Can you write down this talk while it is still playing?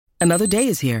Another day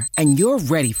is here, and you're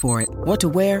ready for it. What to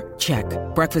wear? Check.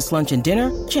 Breakfast, lunch, and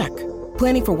dinner? Check.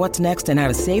 Planning for what's next and how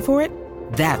to save for it?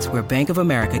 That's where Bank of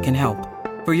America can help.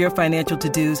 For your financial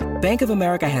to-dos, Bank of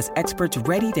America has experts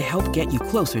ready to help get you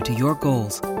closer to your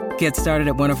goals. Get started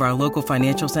at one of our local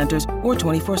financial centers or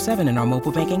 24/7 in our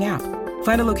mobile banking app.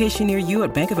 Find a location near you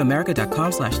at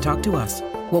bankofamerica.com/talktous.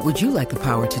 What would you like the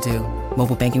power to do?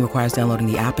 Mobile banking requires downloading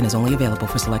the app and is only available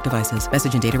for select devices.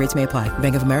 Message and data rates may apply.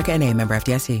 Bank of America N.A., member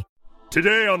FDIC.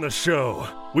 Today on the show,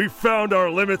 we found our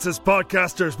limits as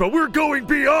podcasters, but we're going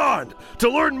beyond to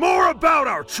learn more about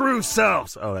our true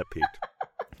selves. Oh, that peaked.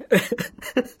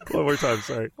 One more time,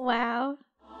 sorry. Wow.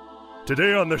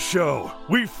 Today on the show,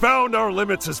 we found our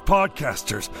limits as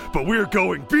podcasters, but we're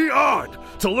going beyond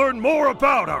to learn more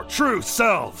about our true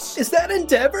selves. Is that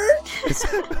Endeavor?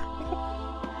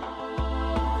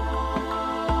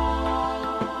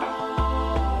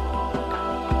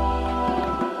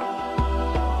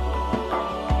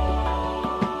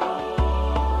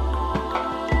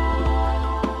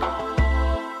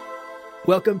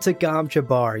 Welcome to Gom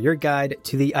Jabbar, your guide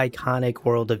to the iconic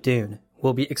world of Dune.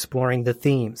 We'll be exploring the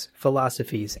themes,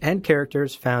 philosophies, and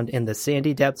characters found in the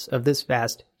sandy depths of this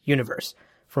vast universe,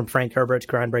 from Frank Herbert's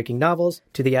groundbreaking novels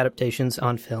to the adaptations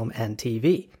on film and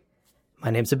TV.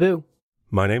 My name's Abu.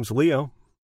 My name's Leo.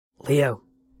 Leo.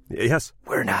 Yes?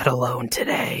 We're not alone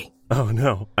today. Oh,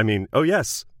 no. Oh,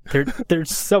 yes.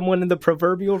 There's someone in the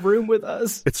proverbial room with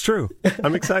us. It's true.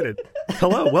 I'm excited.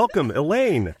 Hello, welcome,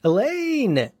 Elaine.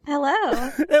 Elaine. Hello.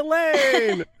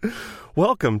 Elaine.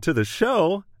 Welcome to the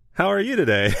show. How are you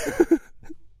today?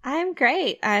 I'm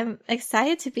great. I'm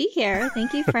excited to be here.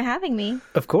 Thank you for having me.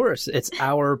 Of course. It's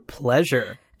our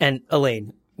pleasure. And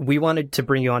Elaine, we wanted to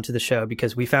bring you onto the show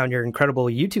because we found your incredible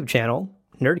YouTube channel,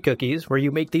 Nerd Cookies, where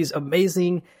you make these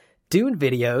amazing Dune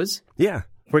videos. Yeah.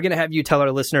 We're going to have you tell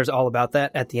our listeners all about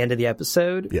that at the end of the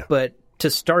episode. Yeah. But to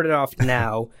start it off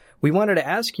now, we wanted to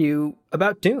ask you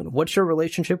about Dune. What's your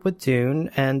relationship with Dune?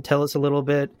 And tell us a little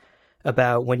bit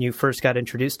about when you first got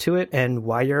introduced to it and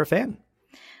why you're a fan.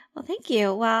 Well, thank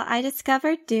you. Well, I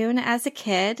discovered Dune as a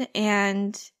kid,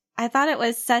 and I thought it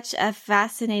was such a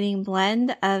fascinating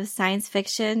blend of science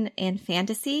fiction and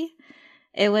fantasy.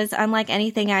 It was unlike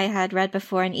anything I had read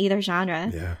before in either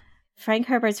genre. Yeah. Frank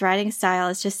Herbert's writing style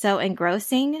is just so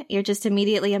engrossing. You're just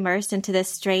immediately immersed into this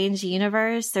strange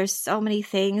universe. There's so many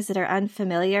things that are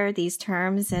unfamiliar, these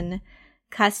terms and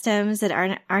customs that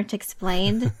aren't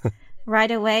explained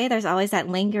right away. There's always that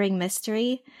lingering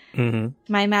mystery. Mm-hmm.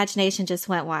 My imagination just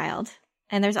went wild.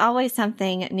 And there's always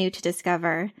something new to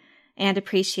discover and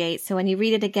appreciate. So when you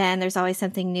read it again, there's always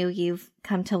something new you've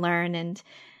come to learn. And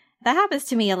that happens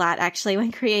to me a lot, actually,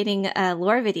 when creating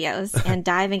lore videos and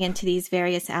diving into these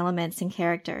various elements and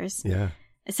characters. Yeah.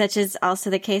 Such is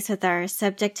also the case with our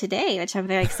subject today, which I'm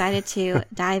very excited to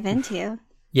dive into.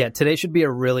 Yeah, today should be a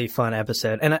really fun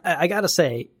episode. And I gotta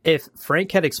say, if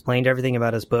Frank had explained everything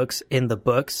about his books in the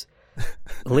books,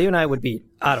 Leo and I would be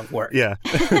out of work. Yeah.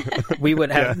 We would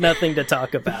have nothing to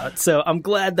talk about. So I'm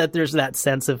glad that there's that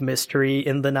sense of mystery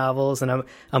in the novels, and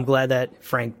I'm glad that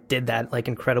Frank did that, like,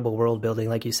 incredible world building,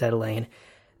 like you said, Elaine.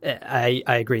 I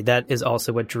agree. That is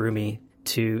also what drew me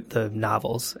to the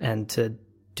novels and to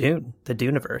Dune, the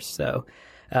Duneverse. So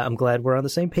I'm glad we're on the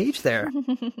same page there.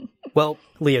 Well,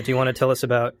 Leo, do you want to tell us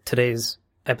about today's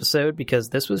episode? Because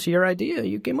this was your idea.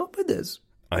 You came up with this.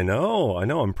 I know.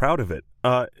 I'm proud of it.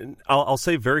 I'll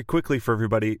say very quickly for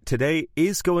everybody, today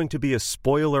is going to be a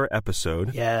spoiler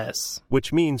episode. Yes.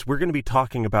 Which means we're going to be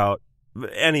talking about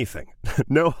anything.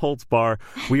 No holds bar.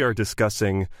 We are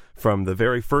discussing from the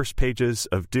very first pages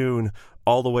of Dune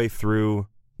all the way through,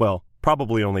 well,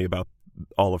 probably only about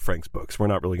all of Frank's books. We're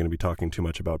not really going to be talking too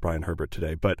much about Brian Herbert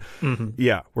today, but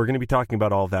yeah, we're going to be talking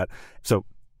about all of that. So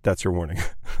that's your warning.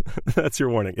 That's your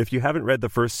warning. If you haven't read the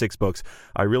first 6 books,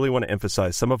 I really want to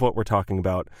emphasize some of what we're talking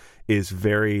about is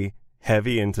very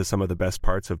heavy into some of the best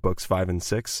parts of books 5 and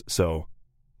 6. So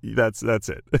that's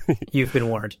it. You've been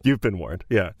warned. You've been warned.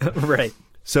 Yeah. Right.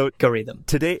 So go read them.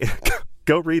 Today,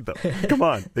 go read them. Come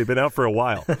on. They've been out for a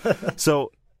while. So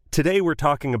today we're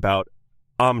talking about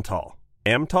Amtal.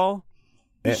 Amtal?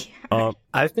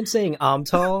 I've been saying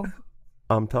Amtal.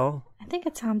 Amtal? I think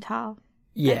it's Amtal.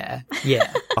 Yeah.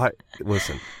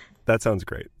 Listen, that sounds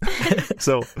great.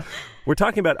 So we're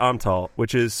talking about Amtal,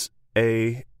 which is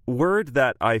a word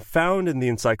that I found in the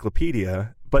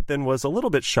encyclopedia, but then was a little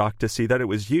bit shocked to see that it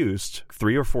was used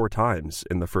 3 or 4 times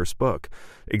in the first book.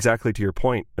 Exactly to your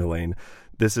point, Elaine.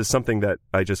 This is something that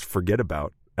I just forget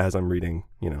about as I'm reading,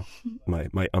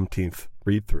 my umpteenth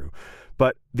read through.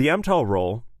 But the Amtal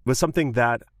role was something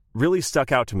that really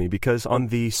stuck out to me because on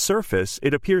the surface,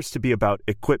 it appears to be about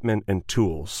equipment and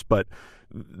tools, but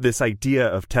this idea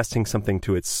of testing something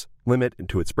to its limit and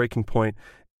to its breaking point.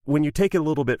 When you take it a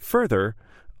little bit further,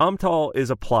 Amtal is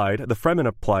applied, the Fremen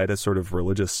applied as sort of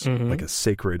religious, like a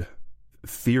sacred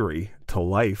theory to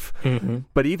life.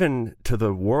 But even to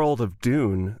the world of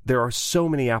Dune, there are so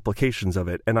many applications of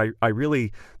it. And I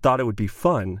really thought it would be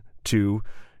fun to,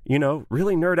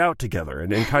 really nerd out together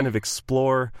and kind of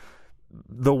explore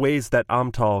the ways that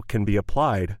Amtal can be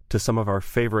applied to some of our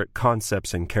favorite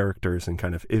concepts and characters and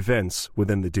kind of events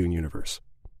within the Dune universe.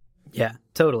 Yeah,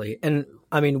 totally. And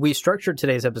I mean, we structured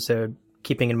today's episode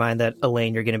keeping in mind that,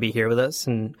 Elaine, you're going to be here with us,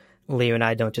 and Leo and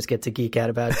I don't just get to geek out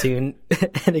about Dune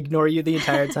and ignore you the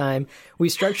entire time. We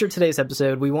structured today's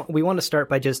episode. We want to start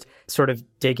by just sort of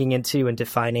digging into and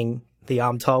defining the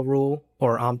Amtal rule,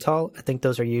 or Amtal. I think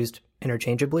those are used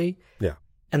interchangeably. Yeah.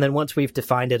 And then once we've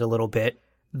defined it a little bit,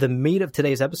 the meat of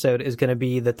today's episode is going to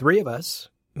be the three of us,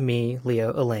 me,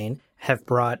 Leo, Elaine, have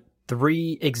brought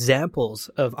 3 examples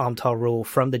of Amtal rule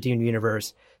from the Dune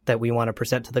universe that we want to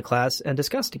present to the class and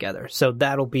discuss together. So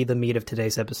that'll be the meat of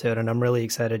today's episode, and I'm really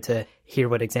excited to hear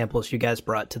what examples you guys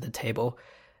brought to the table,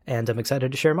 and I'm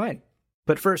excited to share mine.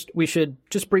 But first, we should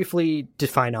just briefly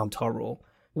define Amtal rule.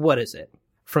 What is it?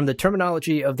 From the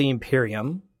terminology of the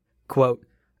Imperium, quote,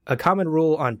 a common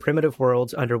rule on primitive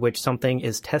worlds under which something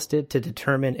is tested to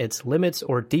determine its limits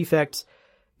or defects,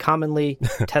 commonly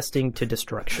testing to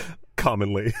destruction.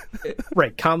 Commonly.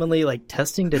 Right, commonly, like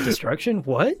testing to destruction?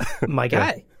 What? My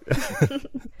guy.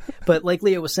 But like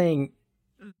Leo was saying,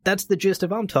 that's the gist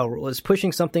of Amtal rule, is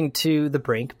pushing something to the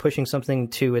brink, pushing something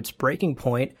to its breaking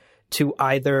point to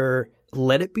either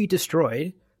let it be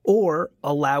destroyed or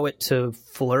allow it to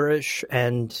flourish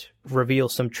and reveal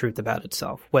some truth about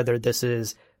itself, whether this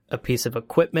is a piece of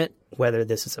equipment, whether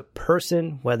this is a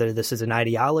person, whether this is an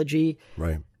ideology.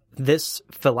 Right. This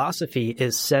philosophy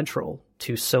is central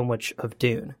to so much of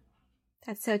Dune.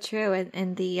 That's so true.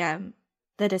 And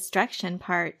the destruction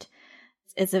part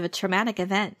is of a traumatic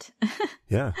event.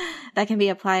 Yeah. That can be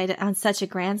applied on such a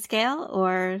grand scale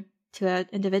or to an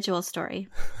individual story.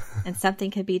 And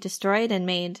something could be destroyed and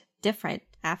made different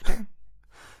after.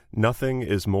 Nothing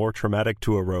is more traumatic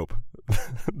to a rope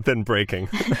than breaking,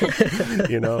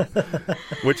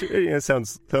 which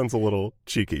sounds a little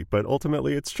cheeky, but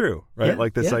ultimately it's true, right? Yeah,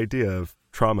 this idea of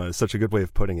trauma is such a good way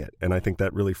of putting it. And I think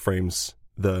that really frames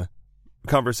the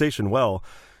conversation well.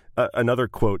 Another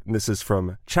quote, and this is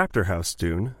from Chapter House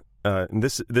Dune. And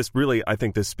this really, I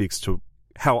think this speaks to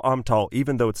how Amtal,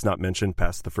 even though it's not mentioned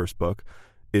past the first book,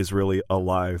 is really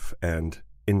alive and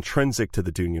intrinsic to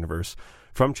the Dune universe.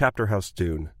 From Chapter House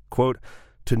Dune, quote,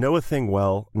 to know a thing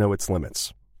well, know its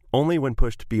limits. Only when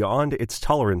pushed beyond its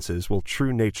tolerances will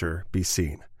true nature be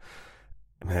seen.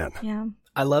 Man. Yeah.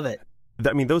 I love it.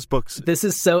 I mean, those books... This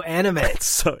is so anime.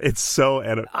 It's so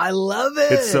anime. I love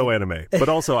it. It's so anime. But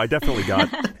also, I definitely got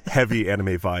heavy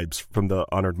anime vibes from the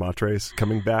Honored Matres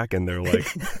coming back, and they're like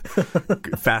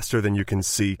faster than you can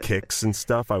see kicks and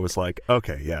stuff. I was like,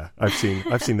 okay, yeah, I've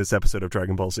seen this episode of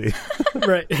Dragon Ball Z.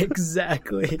 Right,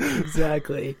 exactly.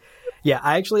 Yeah,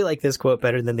 I actually like this quote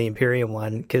better than the Imperium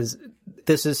one, because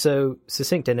this is so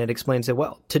succinct and it explains it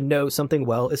well. To know something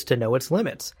well is to know its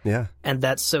limits. Yeah. And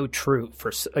that's so true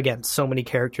for, again, so many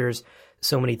characters,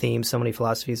 so many themes, so many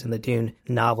philosophies in the Dune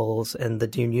novels and the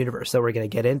Dune universe that we're going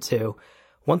to get into.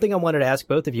 One thing I wanted to ask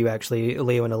both of you, actually,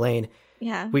 Leo and Elaine.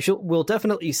 Yeah. We'll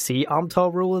definitely see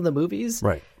Amtal rule in the movies.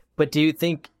 Right. But do you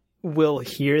think we'll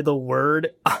hear the word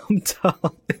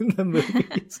Amtal in the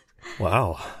movies?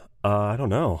 Wow. I don't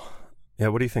know. Yeah,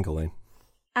 what do you think, Elaine?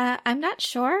 I'm not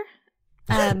sure.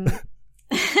 There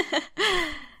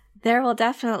will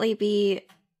definitely be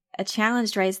a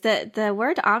challenge raised. The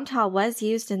word Amtal was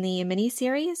used in the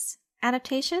miniseries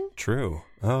adaptation. True.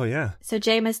 Oh, yeah. So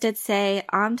Jameis did say,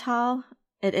 Amtal,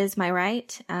 it is my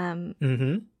right.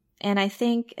 Mm-hmm. And I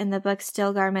think in the book,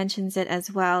 Stilgar mentions it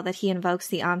as well, that he invokes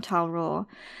the Amtal rule.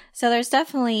 So there's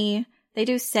definitely, they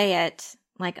do say it,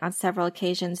 like on several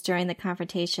occasions during the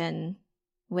confrontation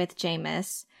with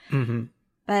Jameis. Mm-hmm.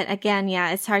 But again,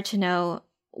 yeah, it's hard to know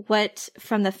what,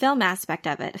 from the film aspect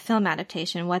of it, film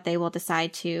adaptation, what they will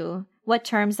decide to, what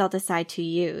terms they'll decide to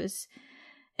use,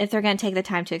 if they're going to take the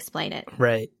time to explain it.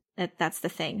 Right. That's the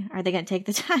thing. Are they going to take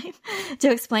the time to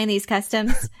explain these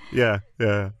customs? Yeah.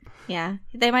 Yeah.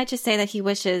 They might just say that he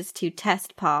wishes to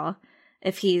test Paul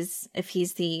if he's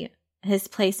his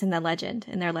place in the legend,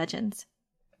 in their legends.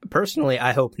 Personally,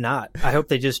 I hope not. I hope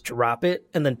they just drop it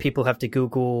and then people have to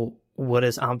Google what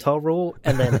is Amtal rule,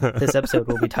 and then this episode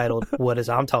will be titled What is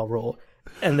Amtal rule,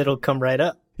 and it'll come right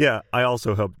up. Yeah, I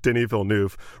also hope Denis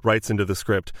Villeneuve writes into the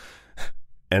script,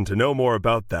 and to know more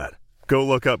about that, go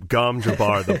look up Gom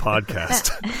Jabbar, the podcast.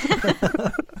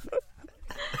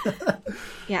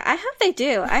 Yeah, I hope they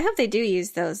do. I hope they do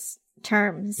use those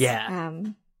terms. Yeah.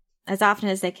 As often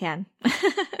as they can.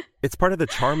 It's part of the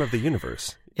charm of the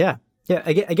universe. Yeah. Yeah,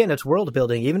 again, it's world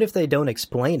building. Even if they don't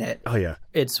explain it, Oh, yeah.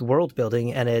 it's world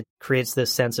building, and it creates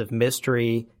this sense of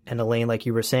mystery. And Elaine, like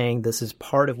you were saying, this is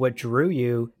part of what drew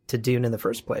you to Dune in the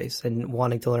first place, and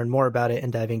wanting to learn more about it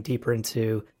and diving deeper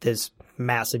into this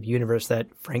massive universe that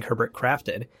Frank Herbert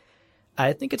crafted.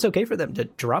 I think it's okay for them to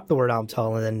drop the word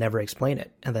Amtal and then never explain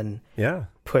it, and then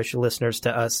push listeners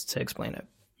to us to explain it.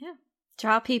 Yeah.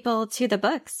 Draw people to the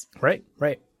books. Right.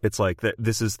 It's like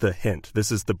this is the hint.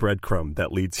 This is the breadcrumb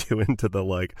that leads you into the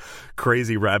like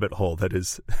crazy rabbit hole that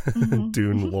is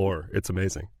Dune lore. It's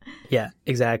amazing. Yeah,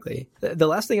 exactly. The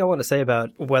last thing I want to say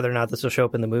about whether or not this will show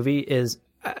up in the movie is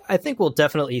I think we'll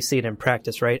definitely see it in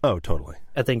practice, right? Oh, totally.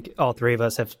 I think all three of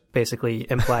us have basically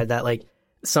implied that, like,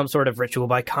 some sort of ritual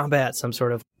by combat, some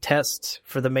sort of test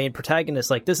for the main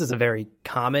protagonist. Like, this is a very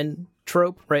common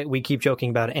trope, right? We keep joking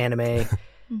about anime.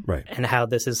 Right. And how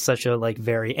this is such a like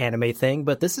very anime thing,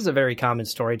 but this is a very common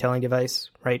storytelling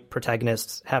device, right?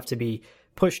 Protagonists have to be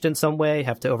pushed in some way,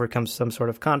 have to overcome some sort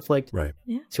of conflict, right,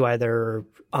 to either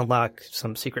unlock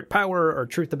some secret power or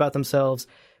truth about themselves,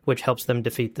 which helps them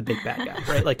defeat the big bad guy,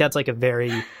 right? Like that's like a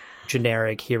very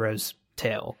generic hero's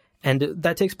tale, and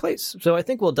that takes place. So I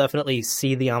think we'll definitely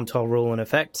see the Amtal rule in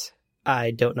effect.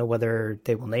 I don't know whether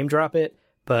they will name drop it,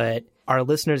 but our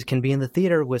listeners can be in the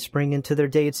theater whispering into their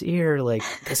date's ear, like,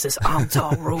 this is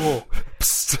Amtal rule.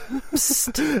 Psst,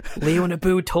 psst. Leo and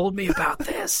Abu told me about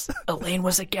this. Elaine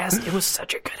was a guest. It was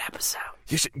such a good episode.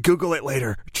 You should Google it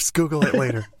later. Just Google it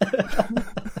later.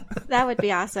 That would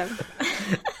be awesome.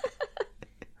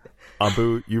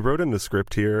 Abu, you wrote in the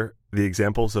script here the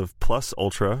examples of Plus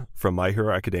Ultra from My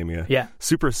Hero Academia,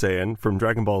 Super Saiyan from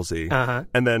Dragon Ball Z,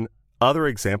 and then other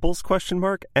examples, ?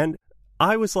 And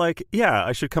I was like, yeah,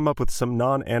 I should come up with some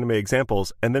non-anime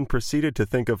examples, and then proceeded to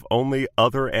think of only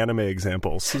other anime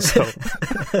examples. So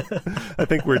I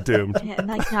think we're doomed. Yeah,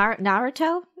 like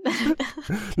Naruto?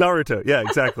 Naruto, yeah,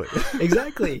 exactly.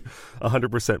 Exactly.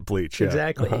 100% Bleach, yeah.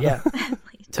 Exactly, yeah.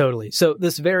 Totally. So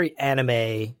this very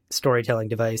anime storytelling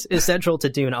device is central to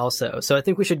Dune also. So I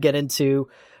think we should get into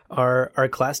our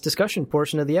class discussion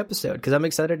portion of the episode, because I'm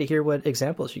excited to hear what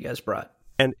examples you guys brought.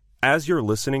 And as you're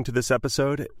listening to this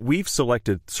episode, we've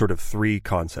selected sort of 3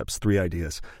 concepts, 3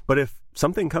 ideas. But if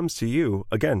something comes to you,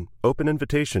 again, open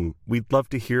invitation. We'd love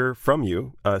to hear from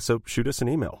you. So shoot us an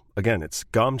email. Again, it's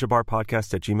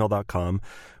gomjabarpodcast@gmail.com.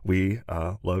 We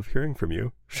love hearing from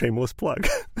you. Shameless plug.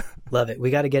 Love it.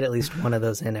 We got to get at least one of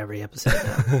those in every episode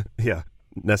now. Yeah,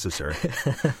 necessary.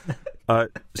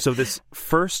 So this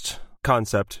first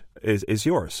concept is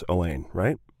yours, Elaine,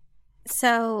 right?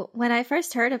 So when I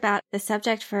first heard about the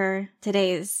subject for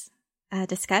today's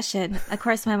discussion, of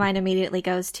course, my mind immediately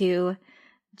goes to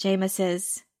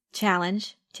Jameis's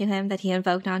challenge to him that he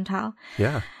invoked Amtal.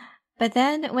 Yeah. But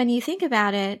then when you think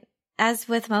about it, as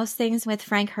with most things with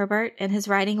Frank Herbert and his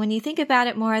writing, when you think about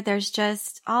it more, there's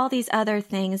just all these other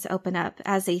things open up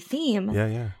as a theme.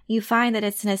 Yeah. You find that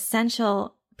it's an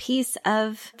essential piece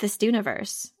of this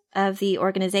Duneverse, of the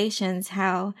organizations,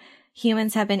 how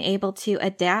humans have been able to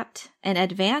adapt and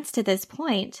advance to this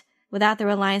point without the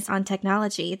reliance on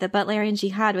technology. The Butlerian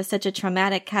Jihad was such a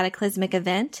traumatic, cataclysmic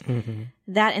event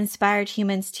that inspired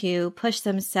humans to push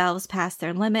themselves past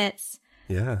their limits.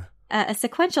 Yeah. A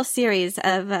sequential series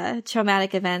of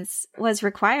traumatic events was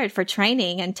required for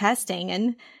training and testing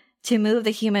and to move the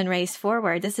human race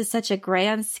forward. This is such a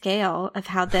grand scale of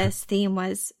how this theme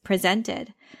was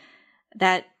presented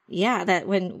that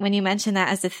when you mention that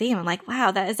as a theme, I'm like,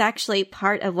 wow, that is actually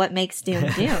part of what makes Dune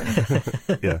Dune.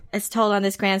 Yeah. It's told on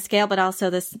this grand scale, but also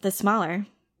the smaller.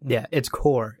 Yeah, it's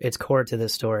core. It's core to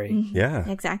this story. Mm-hmm. Yeah.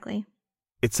 Exactly.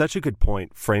 It's such a good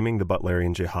point, framing the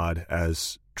Butlerian Jihad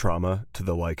as trauma to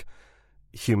the, like,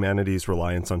 humanity's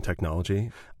reliance on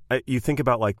technology. You think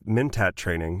about, like, Mentat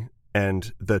training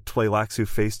and the Tleilaxu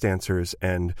face dancers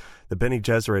and the Bene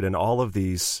Gesserit and all of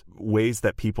these ways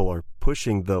that people are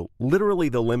pushing literally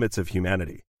the limits of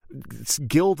humanity. It's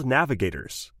guild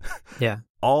navigators. Yeah.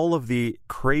 All of the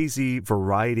crazy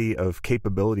variety of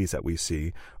capabilities that we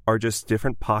see are just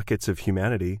different pockets of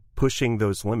humanity pushing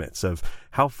those limits of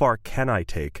how far can I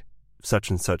take such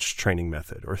and such training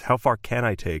method, or how far can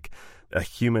I take a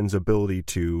human's ability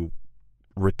to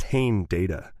retain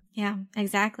data. Yeah,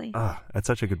 exactly. That's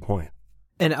such a good point.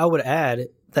 And I would add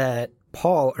that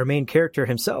Paul, our main character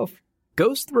himself,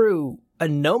 goes through a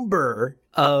number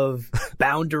of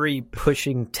boundary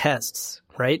pushing tests,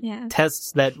 right? Yeah.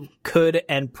 Tests that could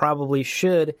and probably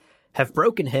should have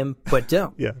broken him, but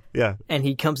don't. Yeah. And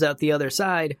he comes out the other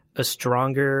side a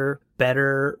stronger,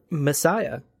 better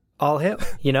Messiah, all him,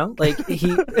 you know? Like,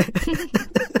 he...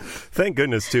 Thank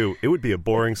goodness, too. It would be a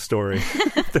boring story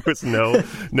if there was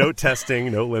no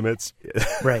testing, no limits.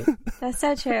 Right. That's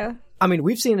so true. I mean,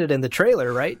 we've seen it in the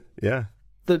trailer, right? Yeah.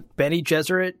 The Bene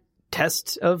Gesserit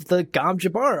test of the Gom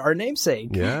Jabbar, our namesake.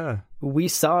 Yeah. We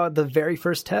saw the very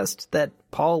first test that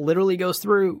Paul literally goes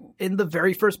through in the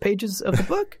very first pages of the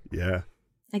book. Yeah.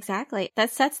 Exactly.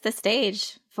 That sets the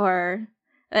stage for,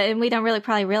 and we don't really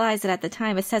probably realize it at the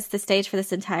time, it sets the stage for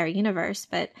this entire universe,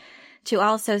 but to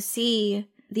also see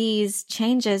these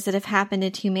changes that have happened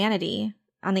in humanity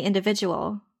on the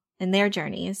individual in their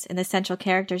journeys, in the central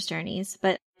characters' journeys.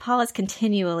 But Paul is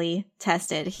continually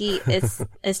tested.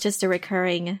 It's just a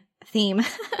recurring theme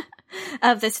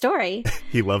of the story.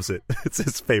 He loves it. It's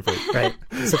his favorite. Right.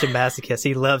 Such a masochist.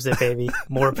 He loves it, baby.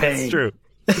 More pain. It's true.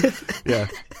 Yeah.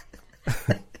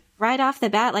 Right off the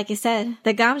bat, like you said,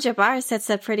 the Gom Jabbar sets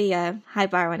a pretty high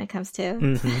bar when it comes to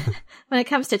when it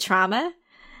comes to trauma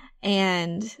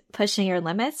and pushing your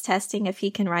limits, testing if he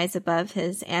can rise above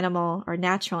his animal or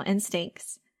natural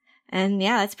instincts. And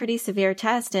yeah, it's a pretty severe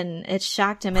test, and it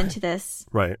shocked him into this,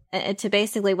 right, to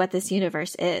basically what this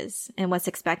universe is and what's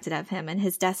expected of him and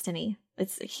his destiny.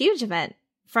 It's a huge event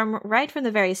right from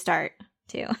the very start,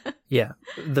 too. Yeah,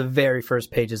 the very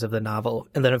first pages of the novel.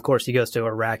 And then, of course, he goes to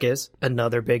Arrakis,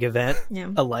 another big event,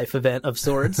 a life event of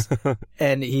sorts.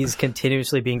 And he's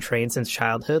continuously being trained since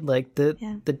childhood. Like, the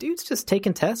dude's just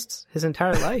taking tests his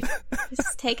entire life. He's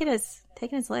just taking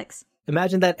his licks.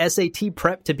 Imagine that SAT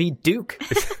prep to be Duke.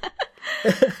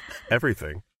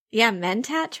 Everything. Yeah,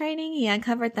 Mentat training, he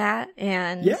uncovered that.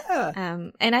 And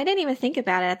and I didn't even think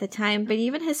about it at the time, but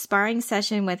even his sparring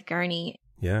session with Gurney.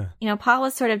 Yeah. You know, Paul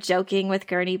was sort of joking with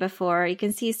Gurney before. You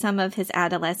can see some of his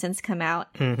adolescence come out.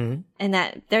 And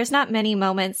that there's not many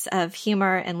moments of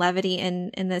humor and levity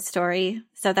in this story.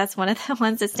 So that's one of the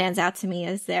ones that stands out to me,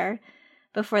 is there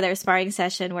before their sparring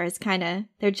session where it's kind of,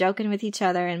 they're joking with each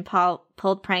other and Paul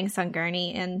pulled pranks on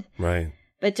Gurney. And right.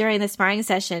 But during the sparring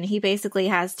session, he basically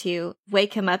has to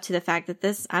wake him up to the fact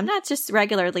that I'm not just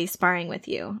regularly sparring with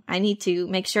you. I need to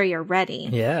make sure you're ready.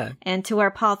 Yeah. And to where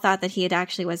Paul thought that he had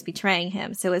actually was betraying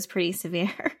him. So it was pretty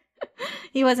severe.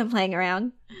 He wasn't playing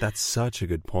around. That's such a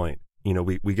good point. You know,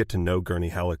 we get to know Gurney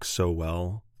Halleck so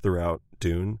well throughout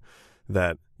Dune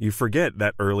that you forget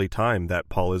that early time that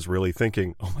Paul is really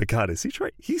thinking, oh my God, is he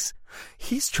trying? He's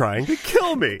trying to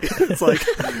kill me. It's like,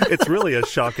 it's really a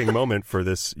shocking moment for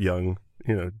this young,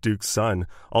 Duke's son.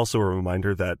 Also a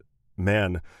reminder that,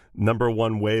 man, number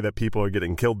one way that people are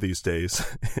getting killed these days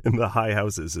in the high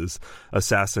houses is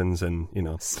assassins and,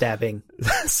 stabbing.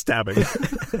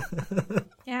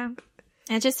 Yeah.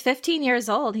 And just 15 years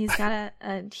old, he's got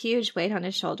a huge weight on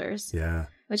his shoulders. Yeah.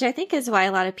 Which I think is why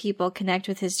a lot of people connect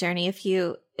with his journey if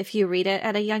you read it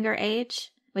at a younger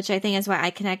age, which I think is why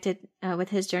I connected with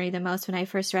his journey the most when I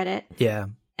first read it. Yeah.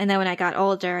 And then when I got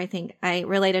older, I think I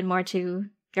related more to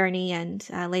Gurney and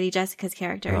Lady Jessica's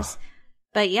characters. Oh.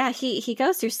 But yeah, he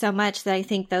goes through so much that I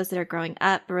think those that are growing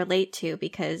up relate to,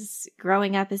 because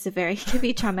growing up can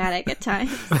be traumatic at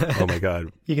times. Oh my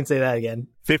God. You can say that again.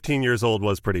 15 years old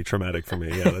was pretty traumatic for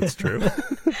me. Yeah, that's true.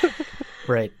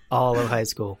 Right. All of high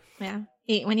school. Yeah.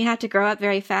 When you have to grow up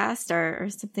very fast or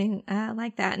something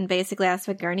like that. And basically that's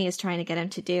what Gurney is trying to get him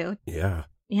to do. Yeah.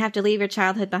 You have to leave your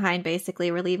childhood behind,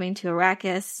 basically. We're leaving to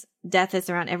Arrakis. Death is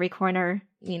around every corner.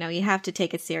 You have to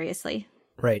take it seriously.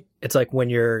 Right. It's like when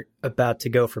you're about to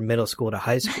go from middle school to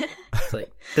high school. It's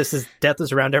like, death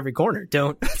is around every corner.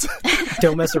 Don't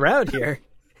mess around here.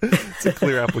 It's a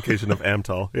clear application of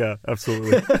Amtal. Yeah,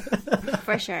 absolutely.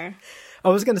 For sure. I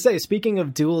was going to say, speaking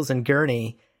of duels and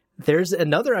Gurney, there's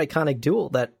another iconic duel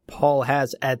that Paul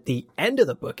has at the end of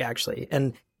the book, actually.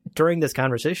 And during this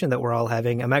conversation that we're all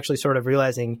having, I'm actually sort of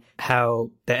realizing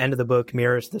how the end of the book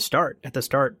mirrors the start. At the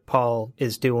start, Paul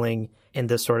is dueling in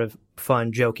this sort of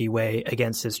fun, jokey way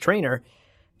against his trainer.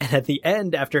 And at the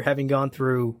end, after having gone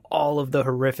through all of the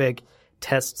horrific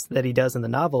tests that he does in the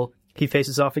novel, he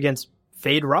faces off against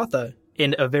Fade Rotha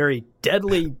in a very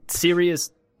deadly,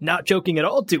 serious, not joking at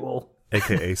all duel.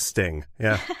 AKA Sting.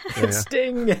 Yeah.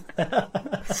 Sting.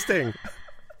 Sting.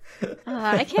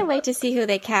 I can't wait to see who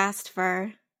they cast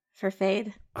for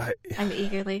Fade. I'm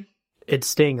eagerly. It's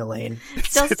Sting, Elaine.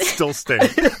 It's still Sting.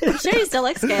 I'm sure he still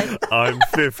looks good. I'm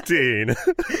 15.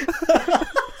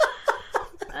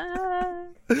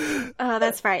 Oh,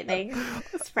 that's frightening.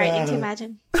 It's frightening to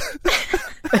imagine.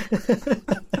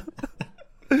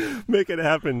 Make it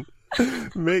happen.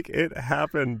 Make it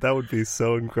happen. That would be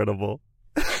so incredible.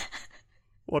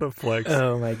 What a flex.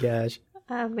 Oh my gosh.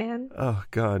 Oh man. Oh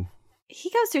God. He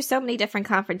goes through so many different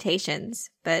confrontations,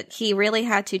 but he really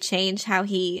had to change how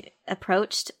he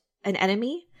approached an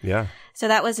enemy. Yeah. So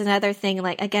that was another thing.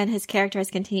 Like, again, his character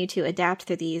has continued to adapt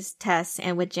through these tests.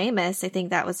 And with Jameis, I think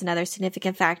that was another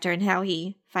significant factor in how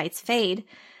he fights Feyd,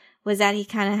 was that he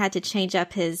kind of had to change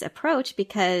up his approach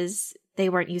because they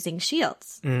weren't using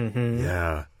shields. Mm-hmm.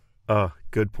 Yeah. Oh,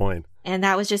 good point. And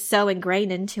that was just so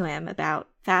ingrained into him about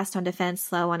fast on defense,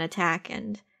 slow on attack,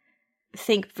 and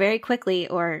think very quickly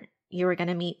or you were going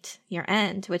to meet your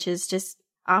end, which is just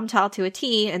Amtal to a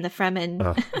T in the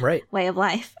Fremen right. way of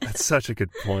life. That's such a good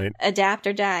point. Adapt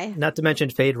or die. Not to mention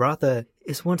Feyd Rautha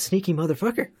is one sneaky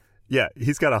motherfucker. Yeah,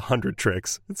 he's got 100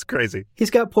 tricks. It's crazy. He's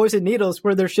got poison needles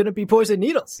where there shouldn't be poison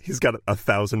needles. He's got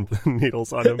 1,000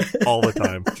 needles on him all the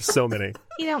time. Just so many.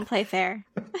 You don't play fair.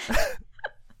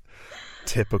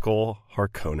 Typical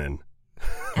Harkonnen.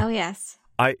 Oh, yes.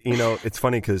 It's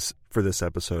funny because for this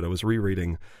episode, I was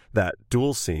rereading that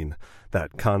duel scene,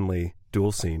 that Conley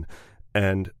duel scene,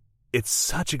 and it's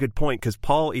such a good point because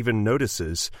Paul even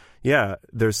notices,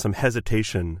 there's some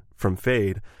hesitation from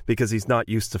Feyd because he's not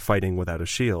used to fighting without a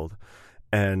shield.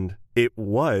 And it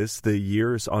was the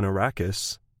years on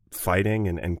Arrakis fighting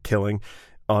and killing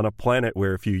on a planet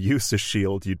where if you used a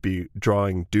shield, you'd be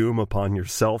drawing doom upon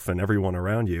yourself and everyone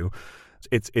around you.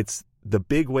 It's the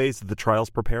big ways that the trials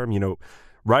prepare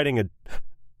him.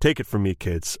 Take it from me,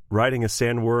 kids, riding a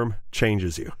sandworm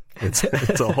changes you. It's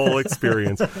a whole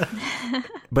experience.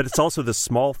 But it's also the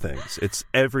small things. It's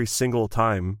every single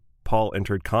time Paul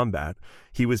entered combat,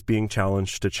 he was being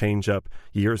challenged to change up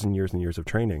years and years and years of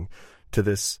training to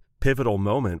this pivotal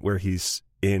moment where he's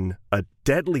in a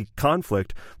deadly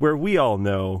conflict where we all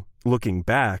know, looking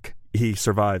back, he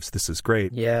survives. This is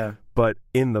great. Yeah. But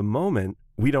in the moment,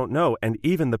 we don't know. And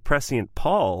even the prescient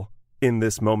Paul in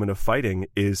this moment of fighting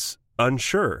is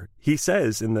unsure. He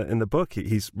says in the book,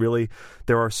 he's really,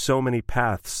 there are so many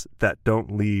paths that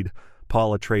don't lead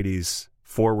Paul Atreides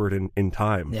forward in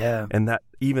time. Yeah. And that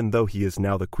even though he is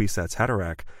now the Kwisatz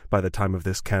Haderach by the time of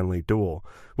this Canley duel,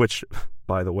 which,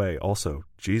 by the way, also,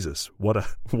 Jesus, what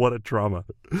a drama.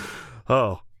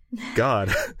 Oh,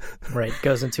 God. Right.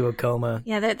 Goes into a coma.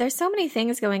 Yeah, there's so many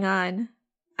things going on.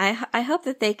 I hope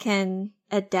that they can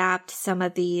adapt some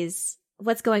of these,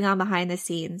 what's going on behind the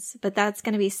scenes, but that's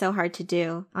going to be so hard to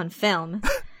do on film.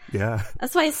 Yeah.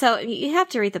 That's why you have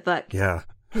to read the book. Yeah.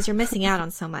 Because you're missing out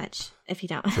on so much if you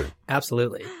don't. True.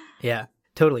 Absolutely. Yeah,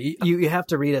 totally. You have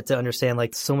to read it to understand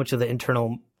like so much of the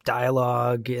internal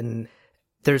dialogue, and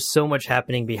there's so much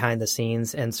happening behind the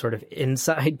scenes and sort of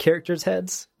inside characters'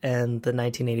 heads. And the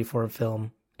 1984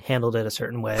 film handled it a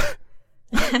certain way.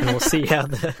 And we'll see how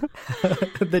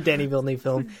the Denis Villeneuve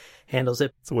film handles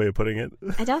it. That's a way of putting it.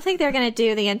 I don't think they're going to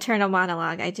do the internal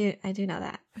monologue. I do know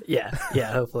that. Yeah,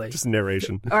 hopefully. Just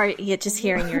narration. Or just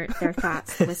hearing their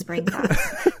thoughts, the whispering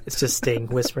thoughts. It's just Sting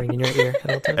whispering in your ear.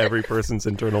 Every person's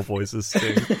internal voice is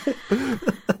Sting.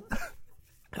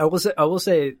 I will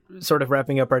say, sort of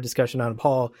wrapping up our discussion on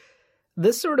Paul,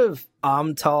 this sort of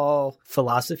Amtal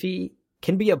philosophy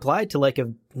can be applied to like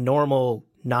a normal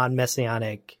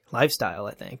non-messianic lifestyle,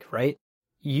 I think, right?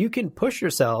 You can push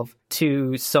yourself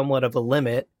to somewhat of a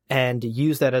limit and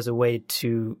use that as a way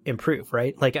to improve,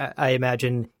 right? Like I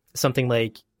imagine something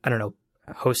like, I don't know,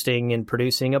 hosting and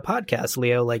producing a podcast,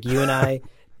 Leo, like you and I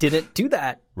didn't do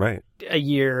that right a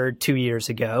year or 2 years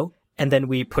ago. And then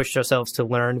we pushed ourselves to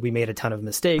learn. We made a ton of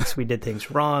mistakes. We did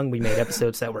things wrong. We made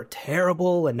episodes that were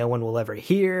terrible and no one will ever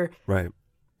hear. Right.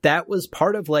 That was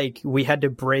part of like, we had to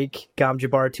break Gom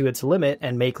Jabbar to its limit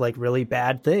and make like really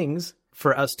bad things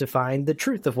for us to find the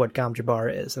truth of what Gom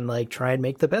Jabbar is and like try and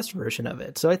make the best version of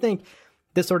it. So I think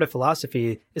this sort of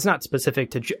philosophy is not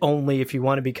specific to only if you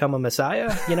want to become a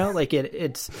messiah, like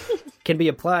it can be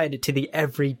applied to the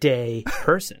everyday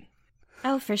person.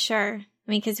 Oh, for sure.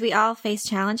 I mean, because we all face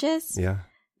challenges. Yeah.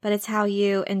 But it's how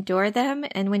you endure them.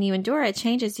 And when you endure, it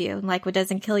changes you. Like what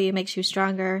doesn't kill you makes you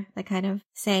stronger, that kind of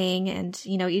saying. And,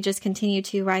 you just continue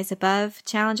to rise above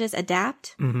challenges,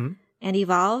 adapt, and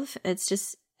evolve. It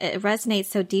resonates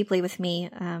so deeply with me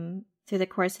through the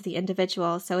course of the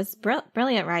individual. So it's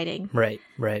brilliant writing. Right.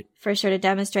 For sure to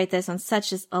demonstrate this on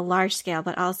such a large scale,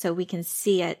 but also we can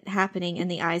see it happening in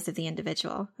the eyes of the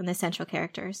individual and the central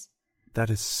characters. That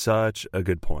is such a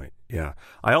good point. Yeah.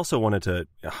 I also wanted to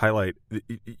highlight,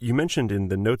 you mentioned in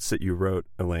the notes that you wrote,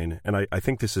 Elaine, and I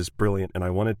think this is brilliant, and I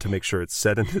wanted to make sure it's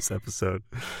said in this episode,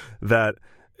 that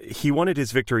he wanted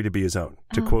his victory to be his own,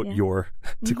 to quote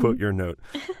your note.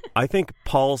 I think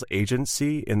Paul's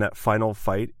agency in that final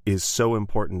fight is so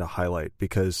important to highlight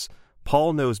because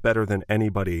Paul knows better than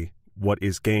anybody what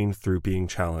is gained through being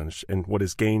challenged and what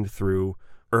is gained through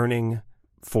earning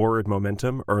forward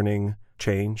momentum, earning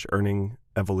change, earning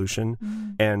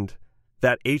evolution. And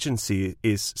that agency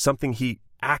is something he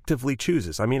actively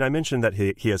chooses. I mean, I mentioned that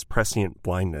he has prescient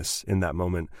blindness in that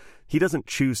moment. He doesn't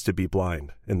choose to be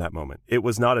blind in that moment. It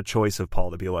was not a choice of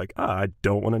Paul to be like, I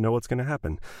don't want to know what's going to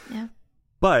happen. Yeah.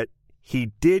 But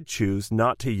he did choose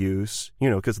not to use,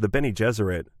 because the Bene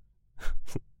Gesserit,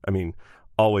 I mean,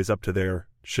 always up to their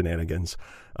shenanigans,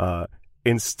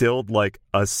 instilled like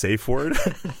a safe word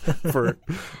for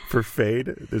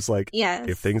Feyd. There's like, yes.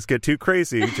 If things get too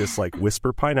crazy, just like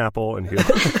whisper pineapple and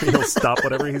he'll stop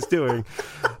whatever he's doing.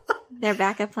 Their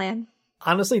backup plan.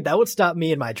 Honestly, that would stop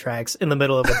me in my tracks in the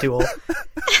middle of a duel.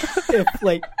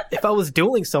 If I was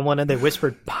dueling someone and they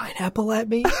whispered pineapple at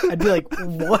me, I'd be like,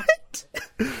 what?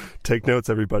 Take notes,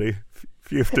 everybody.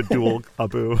 If you have to duel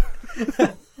Abu.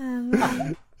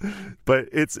 But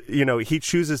it's, he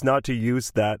chooses not to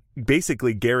use that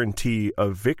basically guarantee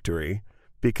of victory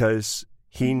because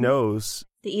he knows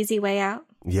the easy way out.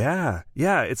 Yeah.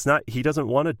 It's not, he doesn't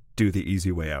want to do the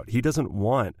easy way out. He doesn't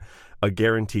want a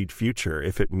guaranteed future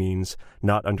if it means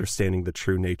not understanding the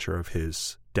true nature of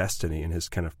his destiny and his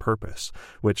kind of purpose,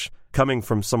 which coming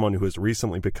from someone who has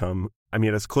recently become,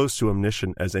 as close to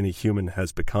omniscient as any human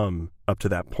has become up to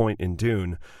that point in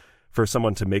Dune, for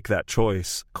someone to make that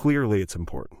choice, clearly it's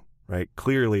important, right?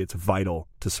 Clearly it's vital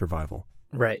to survival.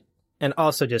 Right. And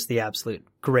also just the absolute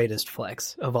greatest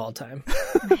flex of all time.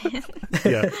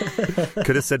 Yeah.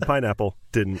 Could have said pineapple,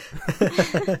 didn't.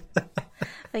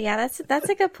 But yeah, that's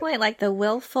a good point. Like the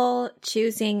willful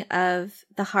choosing of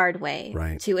the hard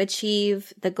way to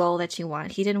achieve the goal that you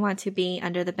want. He didn't want to be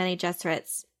under the Bene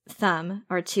Gesserit's thumb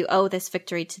or to owe this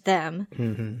victory to them.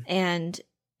 Mm-hmm. And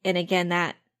again,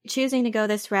 that choosing to go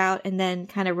this route and then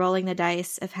kind of rolling the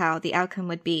dice of how the outcome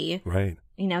would be, right,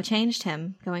 changed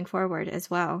him going forward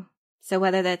as well. So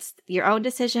whether that's your own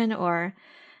decision or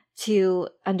to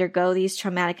undergo these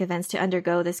traumatic events, to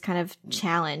undergo this kind of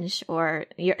challenge, or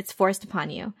it's forced upon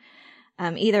you.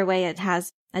 Either way, it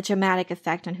has a dramatic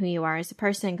effect on who you are as a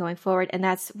person going forward, and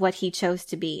that's what he chose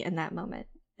to be in that moment,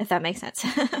 if that makes sense.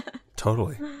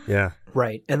 Totally, yeah.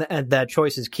 Right, and that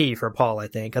choice is key for Paul, I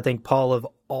think. I think Paul, of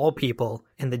all people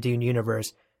in the Dune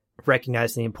universe,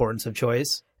 recognizes the importance of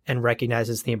choice and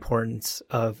recognizes the importance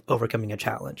of overcoming a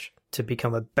challenge to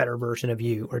become a better version of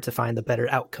you or to find the better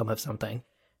outcome of something.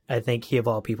 I think he, of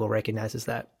all people, recognizes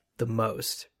that the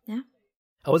most. Yeah.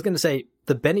 I was going to say,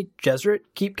 the Bene Gesserit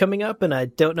keep coming up, and I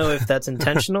don't know if that's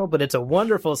intentional, but it's a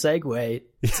wonderful segue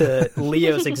to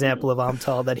Leo's example of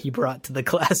Amtal that he brought to the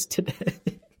class today.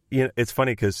 It's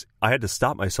funny because I had to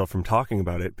stop myself from talking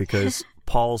about it because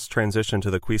Paul's transition to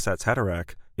the Kwisatz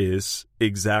Haderach is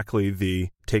exactly the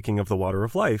taking of the water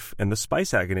of life and the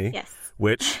spice agony, yes,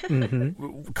 which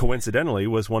coincidentally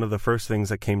was one of the first things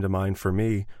that came to mind for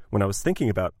me when I was thinking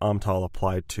about Amtal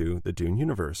applied to the Dune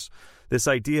universe. This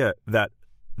idea that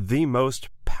the most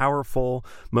powerful,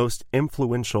 most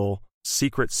influential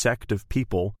secret sect of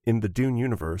people in the Dune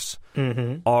universe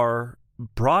are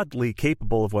broadly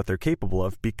capable of what they're capable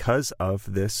of because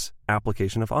of this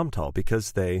application of Amtal,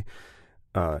 because they,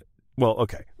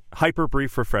 hyper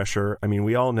brief refresher. I mean,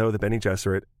 we all know the Bene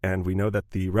Gesserit, and we know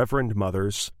that the Reverend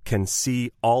Mothers can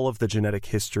see all of the genetic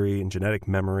history and genetic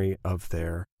memory of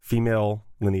their female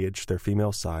lineage, their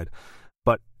female side.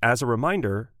 But as a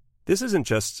reminder, this isn't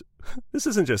just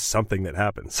something that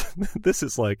happens. This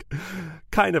is like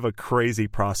kind of a crazy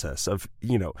process of,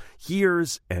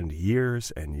 years and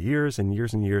years and years and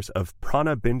years and years of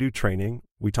prana bindu training.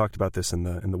 We talked about this in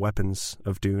the Weapons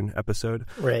of Dune episode.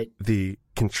 Right. The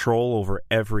control over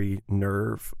every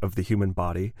nerve of the human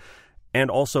body,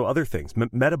 and also other things,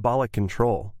 metabolic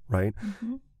control, right?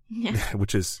 Mm-hmm. Yeah.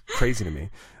 Which is crazy to me.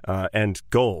 And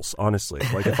goals, honestly.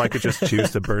 Like if I could just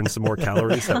choose to burn some more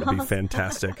calories, that would be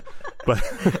fantastic. But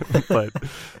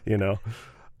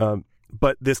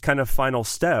but this kind of final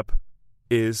step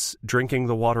is drinking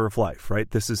the water of life, right?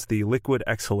 This is the liquid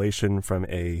exhalation from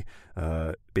a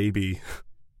baby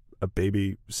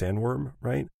sandworm,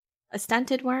 right? A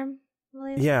stunted worm?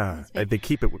 Yeah, they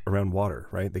keep it around water,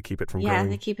 right? They keep it from growing. Yeah,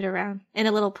 they keep it around in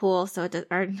a little pool, so it does.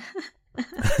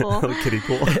 Pool. Kiddie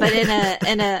pool. But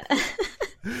in a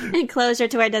enclosure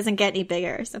to where it doesn't get any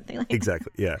bigger or something like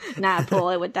exactly, that. Yeah. Not a pool,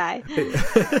 it would die.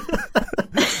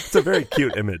 It's a very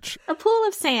cute image. A pool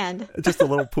of sand. Just a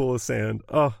little pool of sand.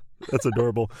 Oh, that's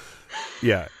adorable.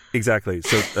 Yeah, exactly.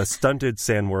 So a stunted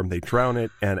sandworm, they drown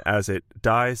it, and as it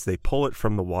dies, they pull it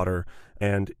from the water,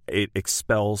 and it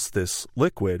expels this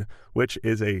liquid, which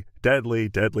is a deadly,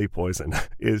 deadly poison.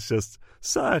 It's just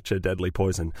such a deadly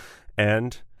poison.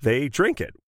 And they drink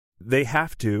it. They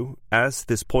have to, as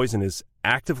this poison is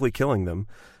actively killing them,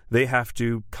 they have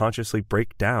to consciously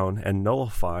break down and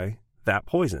nullify that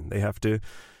poison. They have to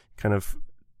kind of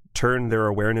turn their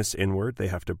awareness inward. They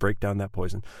have to break down that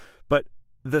poison. But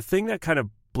the thing that kind of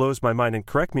blows my mind, and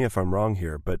correct me if I'm wrong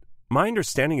here, but my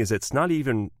understanding is it's not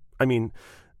even, I mean,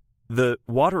 the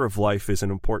water of life is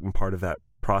an important part of that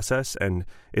process, and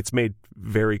it's made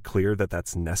very clear that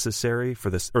that's necessary for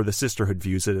this, or the sisterhood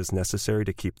views it as necessary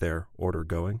to keep their order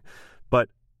going. But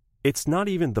it's not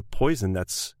even the poison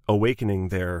that's awakening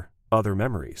their other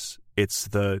memories. It's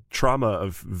the trauma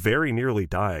of very nearly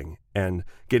dying and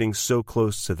getting so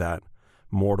close to that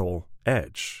mortal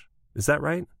edge. Is that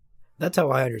right? That's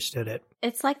how I understood it.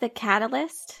 It's like the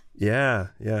catalyst. Yeah.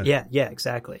 Yeah,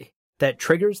 exactly. That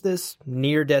triggers this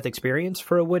near-death experience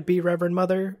for a would-be Reverend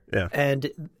Mother. Yeah. And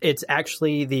it's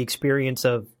actually the experience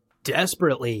of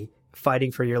desperately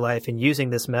fighting for your life and using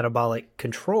this metabolic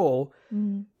control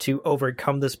to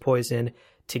overcome this poison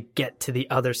to get to the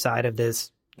other side of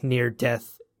this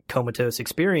near-death comatose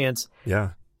experience. Yeah.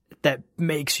 That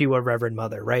makes you a Reverend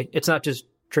Mother, right? It's not just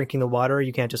drinking the water.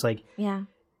 You can't just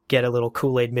get a little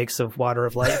Kool-Aid mix of water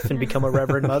of life and become a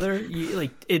Reverend Mother.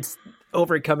 It's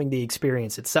overcoming the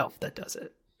experience itself that does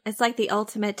it. It's like the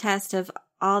ultimate test of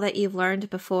all that you've learned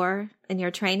before in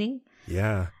your training.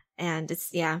 Yeah. And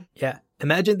it's, Yeah.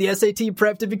 Imagine the SAT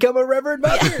prep to become a Reverend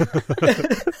Mother.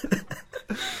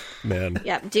 Man.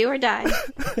 Yep. Do or die.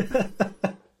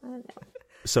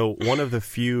 So one of the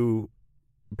few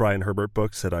Brian Herbert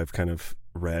books that I've kind of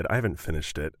read, I haven't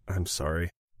finished it. I'm sorry.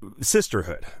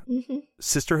 Sisterhood. Mm-hmm.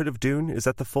 Sisterhood of Dune. Is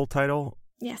that the full title?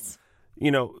 Yes.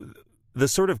 You know, the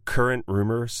sort of current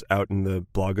rumors out in the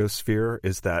blogosphere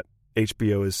is that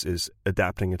HBO is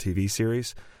adapting a TV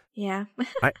series. Yeah.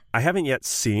 I haven't yet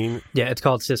seen. Yeah, it's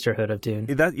called Sisterhood of Dune.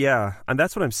 And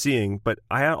that's what I'm seeing. But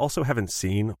I also haven't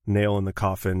seen nail in the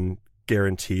coffin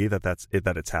guarantee that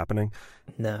it's happening.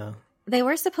 No. They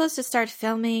were supposed to start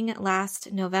filming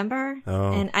last November.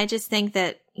 Oh. And I just think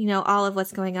that, all of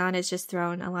what's going on has just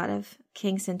thrown a lot of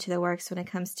kinks into the works when it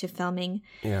comes to filming.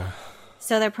 Yeah.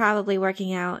 So they're probably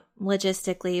working out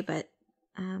logistically, but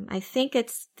I think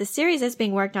the series is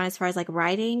being worked on as far as like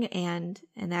writing and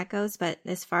that goes, but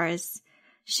as far as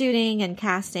shooting and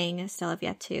casting, I still have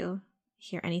yet to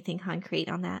hear anything concrete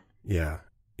on that. Yeah.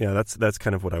 Yeah, that's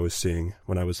kind of what I was seeing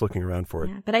when I was looking around for it.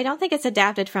 Yeah, but I don't think it's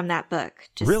adapted from that book.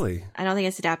 Really? I don't think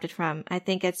it's adapted from. I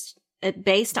think it's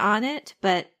based on it,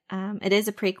 but it is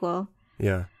a prequel.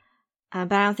 Yeah.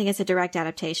 But I don't think it's a direct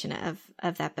adaptation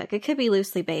of that book. It could be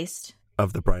loosely based.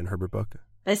 Of the Brian Herbert book?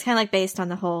 But it's kind of like based on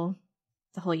the whole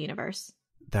universe.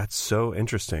 That's so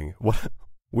interesting.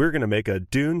 We're going to make a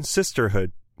Dune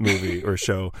sisterhood movie or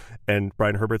show, and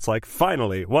Brian Herbert's like,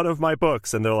 finally, one of my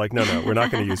books, and they're like, no, we're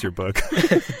not going to use your book.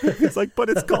 It's like, but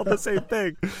it's called the same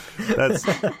thing. That's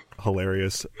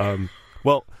hilarious.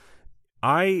 Well,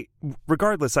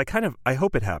 regardless, I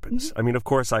hope it happens. Mm-hmm. I mean, of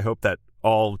course, I hope that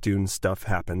all Dune stuff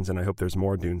happens, and I hope there's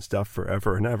more Dune stuff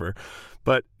forever and ever.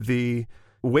 But the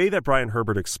way that Brian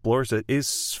Herbert explores it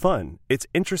is fun. It's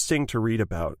interesting to read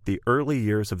about the early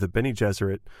years of the Bene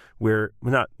Gesserit, where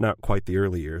not quite the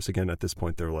early years. Again, at this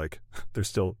point, they're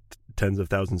still tens of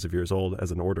thousands of years old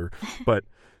as an order, but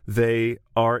they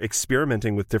are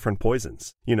experimenting with different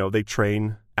poisons. They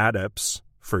train adepts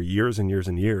for years and years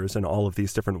and years in all of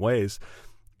these different ways.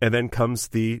 And then comes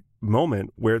the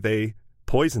moment where they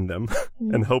poison them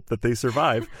and hope that they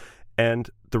survive. And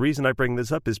the reason I bring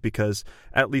this up is because,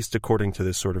 at least according to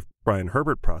this sort of Brian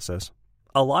Herbert process,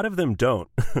 a lot of them don't.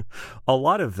 A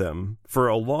lot of them, for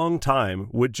a long time,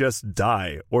 would just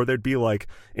die, or there'd be like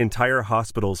entire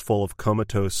hospitals full of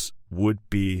comatose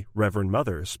would-be Reverend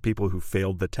Mothers, people who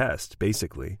failed the test,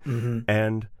 basically. Mm-hmm.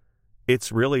 And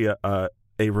it's really a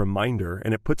reminder,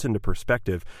 and it puts into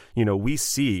perspective, we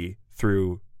see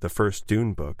through the first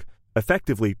Dune book,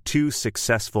 effectively two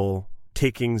successful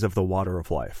takings of the water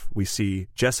of life. We see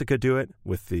Jessica do it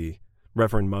with the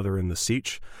Reverend Mother in the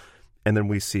Sietch, and then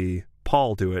we see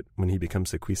Paul do it when he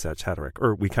becomes the Kwisatz Haderach,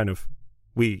 or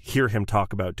we hear him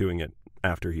talk about doing it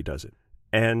after he does it.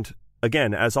 And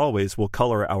again, as always, will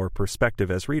color our perspective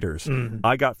as readers. Mm-hmm.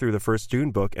 I got through the first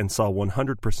Dune book and saw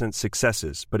 100%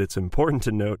 successes, but it's important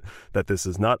to note that this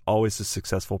is not always a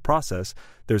successful process.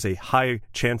 There's a high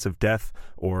chance of death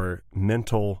or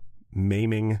mental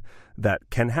maiming that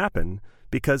can happen,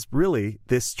 because really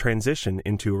this transition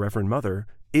into a Reverend Mother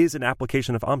is an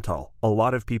application of Amtal. A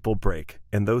lot of people break,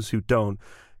 and those who don't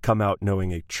come out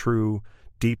knowing a true,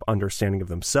 deep understanding of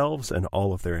themselves and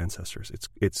all of their ancestors.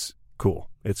 It's cool.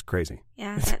 It's crazy.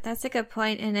 Yeah, that's a good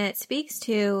point, and it speaks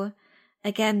to,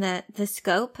 again, the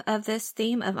scope of this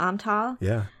theme of Amtal.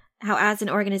 Yeah. How as an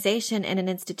organization and an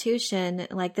institution,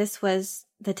 like, this was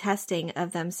the testing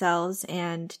of themselves,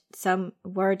 and some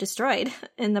were destroyed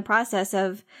in the process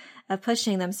of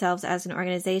pushing themselves as an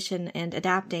organization and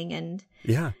adapting and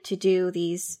to do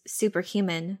these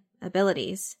superhuman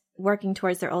abilities, working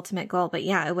towards their ultimate goal. But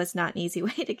yeah, it was not an easy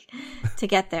way to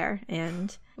get there,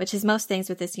 and which is most things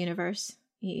with this universe.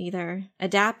 You either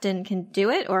adapt and can do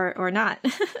it or not.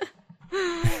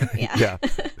 Yeah.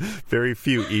 Very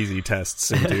few easy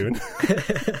tests in Dune.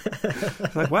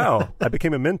 Like, wow, I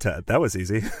became a Mentat. That was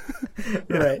easy.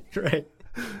 Yeah. Right.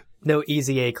 No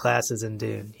easy A classes in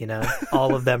Dune,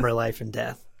 All of them are life and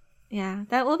death. Yeah,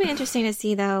 that will be interesting to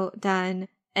see, though, done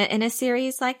in a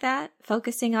series like that,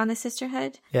 focusing on the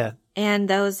sisterhood. Yeah. And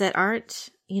those that aren't,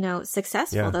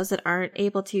 successful, those that aren't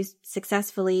able to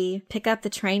successfully pick up the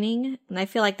training. And I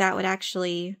feel like that would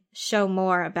actually show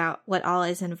more about what all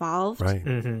is involved right.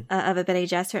 Of a Bene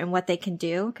Gesserit and what they can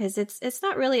do. Because it's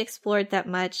not really explored that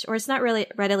much, or it's not really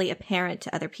readily apparent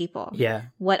to other people. Yeah.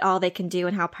 What all they can do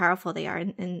and how powerful they are.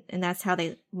 And that's how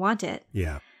they want it.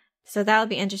 Yeah. So that would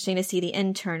be interesting to see the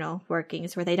internal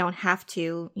workings where they don't have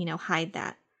to, hide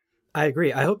that. I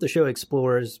agree. I hope the show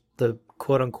explores the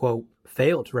quote-unquote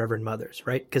failed Reverend Mothers,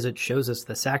 right? Because it shows us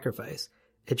the sacrifice.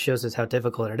 It shows us how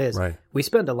difficult it is. Right. We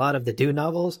spend a lot of the Dune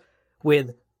novels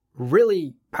with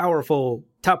really powerful,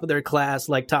 top of their class,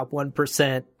 like top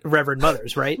 1% Reverend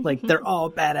Mothers, right? Like they're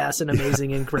all badass and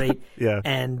amazing and great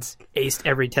and aced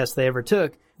every test they ever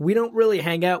took. We don't really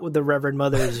hang out with the Reverend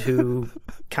Mothers who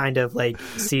kind of like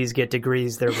C's get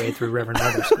degrees their way through Reverend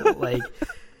Mother school. Like,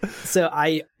 so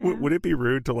would it be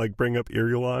rude to like bring up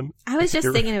Irulan? I was just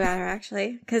thinking about her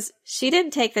actually, because she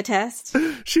didn't take the test.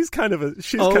 She's kind of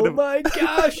oh my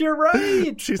gosh, you're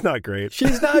right. She's not great.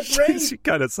 She's not great. She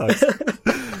kind of sucks.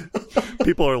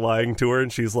 People are lying to her,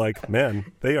 and she's like,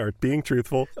 "Man, they are being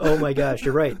truthful." Oh my gosh,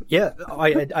 you're right. Yeah,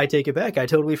 I take it back. I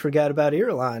totally forgot about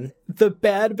Irulan, the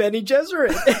bad Bene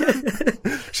Gesserit.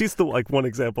 She's the one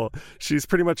example. She's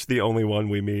pretty much the only one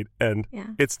we meet, and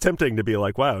it's tempting to be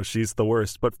like, "Wow, she's the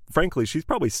worst." But frankly, she's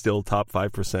probably still top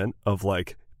 5% of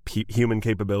like human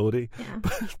capability. Yeah.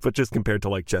 But just compared to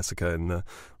like Jessica and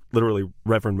literally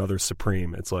Reverend Mother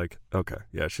Supreme, it's like, okay,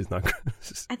 yeah, she's not good.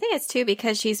 I think it's too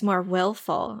because she's more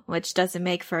willful, which doesn't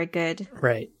make for a good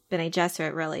Bene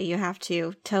Gesserit, really. You have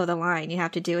to toe the line. You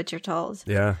have to do what you're told.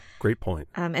 Yeah, great point.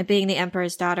 And being the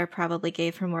Emperor's daughter probably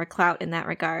gave her more clout in that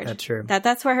regard. That's true.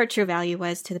 That's where her true value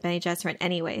was to the Bene Gesserit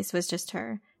anyways, was just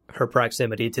her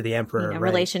proximity to the Emperor.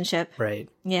 Relationship. Right.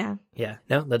 Yeah. Yeah.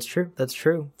 No, that's true. That's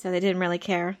true. So they didn't really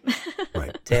care.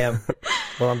 Right. Damn.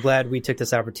 Well, I'm glad we took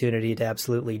this opportunity to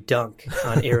absolutely dunk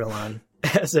on Irulan.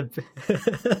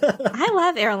 I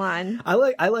love Irulan.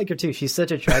 I like her too. She's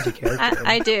such a tragic character.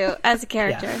 I do, as a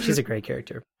character. Yeah, she's a great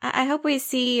character. I hope we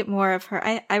see more of her.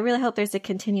 I really hope there's a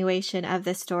continuation of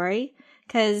this story,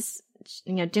 because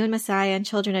Dune Messiah and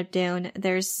Children of Dune,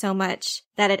 there's so much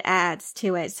that it adds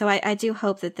to it. So I do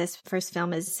hope that this first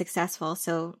film is successful.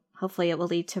 So hopefully it will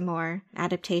lead to more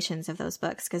adaptations of those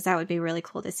books, because that would be really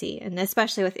cool to see. And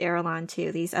especially with Irulan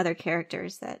too, these other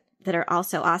characters that are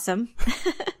also awesome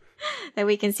that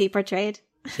we can see portrayed.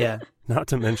 Yeah. Not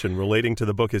to mention, relating to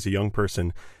the book as a young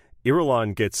person,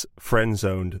 Irulan gets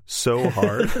friend-zoned so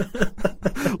hard.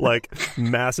 Like,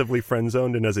 massively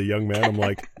friend-zoned, and as a young man, I'm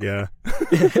like, yeah.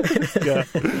 Yeah,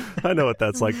 I know what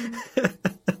that's like.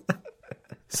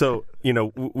 So,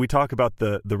 we talk about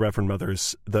the Reverend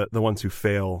Mothers, the ones who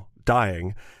fail,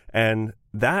 dying, and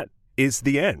that is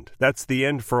the end. That's the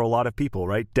end for a lot of people,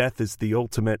 right? Death is the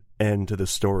ultimate end to the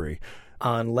story.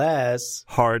 Unless...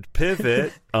 Hard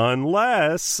pivot.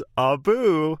 Unless,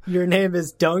 Abu... Your name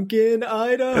is Duncan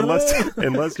Idaho.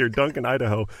 Unless you're Duncan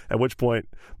Idaho, at which point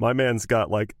my man's got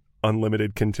like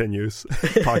unlimited continues,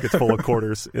 pockets full of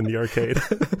quarters in the arcade.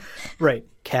 Right.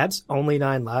 Cats, only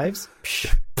 9 lives?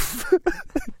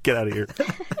 Get out of here.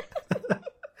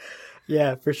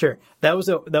 Yeah, for sure. That was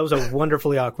a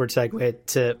wonderfully awkward segue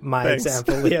to my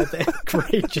example, Leah.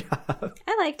 Great job.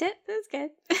 I liked it. It was good.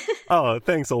 Oh,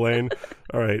 thanks, Elaine.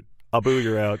 All right. Abu,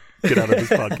 you're out. Get out of this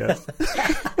podcast.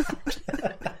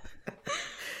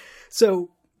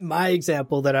 So my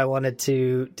example that I wanted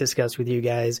to discuss with you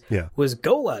guys was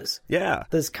Golas. Yeah.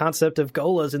 This concept of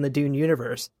Golas in the Dune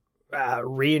universe.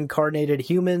 Reincarnated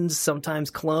humans, sometimes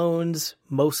clones,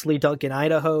 mostly Duncan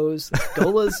Idahos.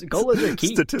 Golas are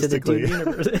key to the Dune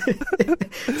universe.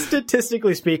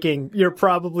 Statistically speaking, you're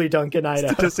probably Duncan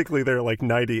Idaho. Statistically, they're like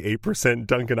 98%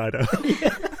 Duncan Idaho.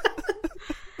 Yeah.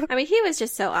 I mean, he was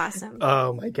just so awesome.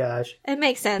 Oh my gosh. It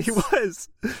makes sense. He was.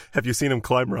 Have you seen him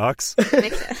climb rocks?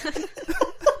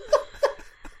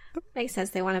 Makes sense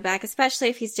they want him back, especially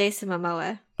if he's Jason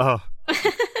Momoa. Oh,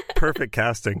 perfect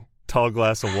casting. Tall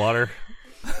glass of water.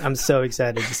 I'm so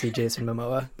excited to see Jason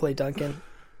Momoa play Duncan.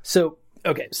 So,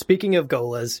 okay, speaking of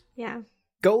Golas. Yeah.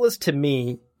 Golas to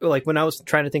me, like when I was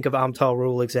trying to think of Amtal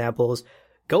Rule examples,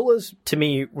 Golas, to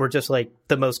me, were just like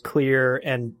the most clear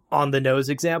and on-the-nose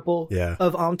example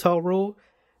of Amtal rule.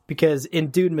 Because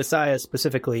in Dune Messiah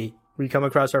specifically, we come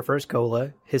across our first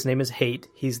Gola. His name is Hate.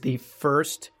 He's the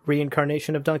first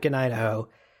reincarnation of Duncan Idaho.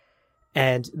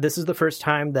 And this is the first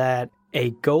time that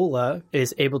a Gola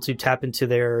is able to tap into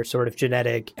their sort of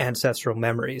genetic ancestral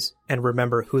memories and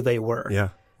remember who they were.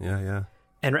 Yeah.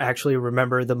 And actually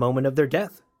remember the moment of their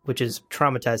death, which is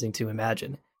traumatizing to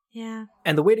imagine. Yeah.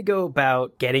 And the way to go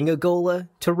about getting a Gola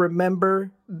to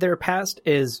remember their past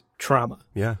is trauma.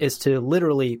 Yeah. Is to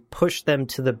literally push them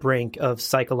to the brink of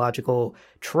psychological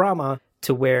trauma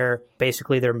to where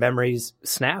basically their memories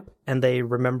snap and they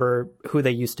remember who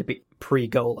they used to be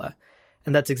pre-Gola.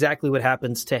 And that's exactly what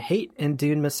happens to Hate in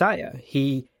Dune Messiah.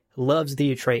 He loves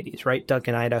the Atreides, right?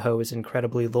 Duncan Idaho is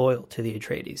incredibly loyal to the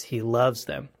Atreides. He loves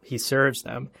them. He serves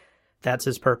them. That's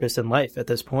his purpose in life at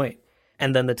this point.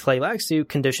 And then the Tleilaxu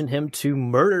condition him to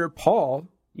murder Paul.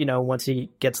 You know, once he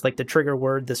gets like the trigger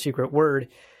word, the secret word,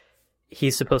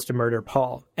 he's supposed to murder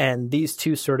Paul. And these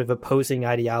two sort of opposing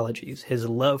ideologies, his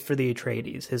love for the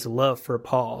Atreides, his love for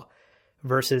Paul,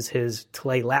 versus his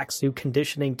Tleilaxu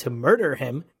conditioning to murder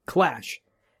him, clash.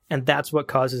 And that's what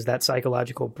causes that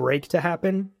psychological break to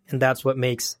happen. And that's what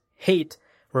makes Hate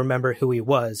remember who he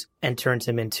was and turns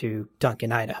him into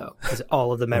Duncan Idaho. Because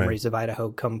all of the memories of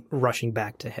Idaho come rushing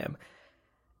back to him.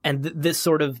 And this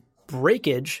sort of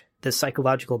breakage, this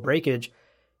psychological breakage,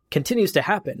 continues to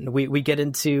happen. We get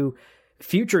into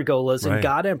future Golas in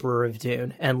God Emperor of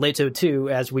Dune. And Leto, too,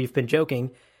 as we've been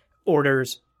joking,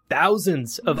 orders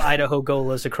thousands of Idaho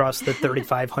Golas across the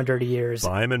 3,500 years.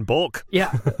 Buy him in bulk.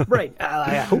 Yeah, right.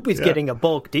 I hope he's getting a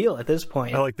bulk deal at this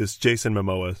point. I like this. Jason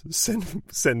Momoa.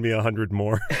 Send me 100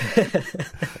 more.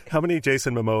 How many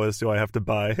Jason Momoas do I have to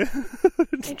buy?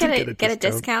 Get a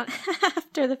discount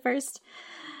after the first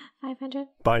 500.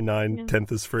 Buy 9,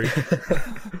 10th is free.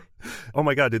 Oh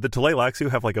my god, did the Tleilaxu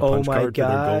have like a punch card for their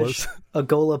Golas? A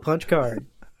Gola punch card.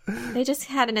 They just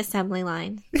had an assembly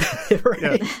line.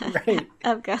 Right.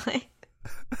 Of going.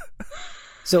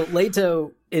 So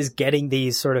Leto is getting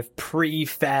these sort of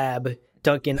prefab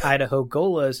Duncan Idaho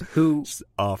Golas who... Just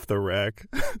off the rack.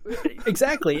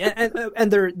 Exactly.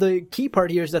 And they're, the key part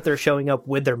here is that they're showing up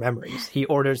with their memories. He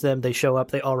orders them, they show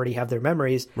up, they already have their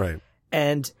memories. Right.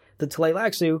 And the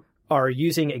Tleilaxu are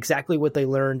using exactly what they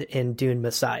learned in Dune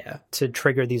Messiah to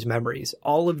trigger these memories.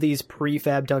 All of these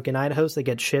prefab Duncan Idahos, they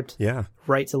get shipped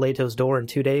right to Leto's door in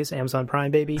 2 days, Amazon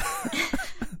Prime, baby.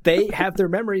 They have their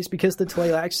memories because the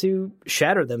Tleilaxu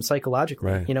shatter them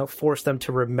psychologically, you know, force them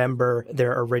to remember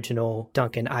their original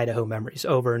Duncan Idaho memories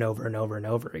over and over and over and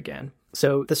over again.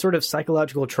 So the sort of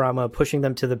psychological trauma pushing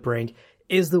them to the brink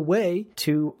is the way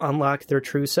to unlock their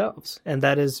true selves. And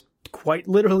that is quite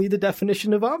literally the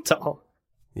definition of Amtal.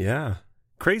 Yeah.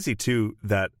 Crazy, too,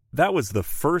 that was the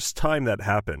first time that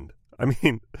happened. I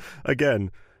mean, again,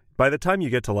 by the time you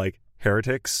get to, like,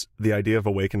 Heretics, the idea of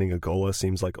awakening a Gola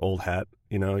seems like old hat.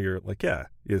 You know, you're like, you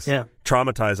just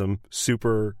traumatize them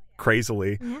super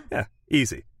crazily. Yeah,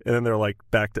 easy. And then they're like,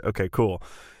 back to, okay, cool.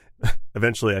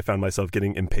 Eventually, I found myself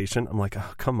getting impatient. I'm like,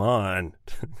 oh, come on.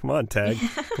 Come on, Tag.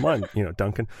 Come on,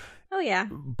 Duncan. Oh, yeah.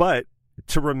 But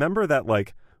to remember that,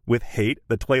 like, with Hate,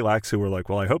 the Tleilaxu were like,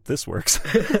 well, I hope this works.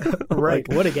 Right.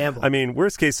 What a gamble. I mean,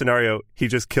 worst case scenario, he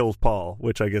just kills Paul,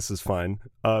 which I guess is fine.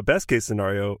 Best case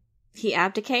scenario, he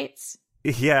abdicates.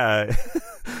 Yeah.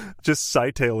 Just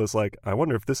Sidetail is like, I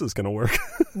wonder if this is going to work.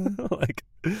 Like,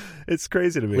 it's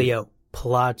crazy to me. Leo,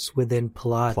 plots within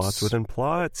plots. Plots within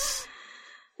plots.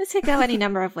 This could go any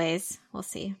number of ways. We'll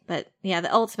see. But yeah,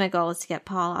 the ultimate goal is to get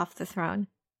Paul off the throne.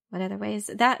 What other ways?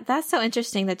 That's so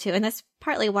interesting, though, too. And that's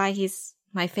partly why he's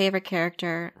my favorite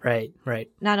character.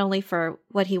 Right. Not only for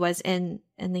what he was in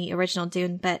the original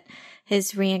Dune, but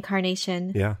his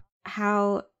reincarnation. Yeah.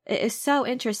 How it is so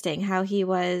interesting how he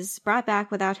was brought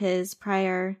back without his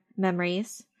prior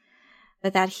memories,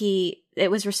 but that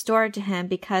it was restored to him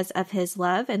because of his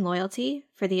love and loyalty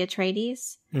for the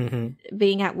Atreides. Mm-hmm.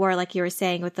 Being at war, like you were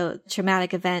saying, with the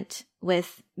traumatic event,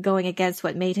 with going against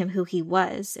what made him who he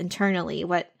was internally,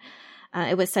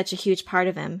 it was such a huge part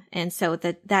of him. And so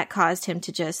that caused him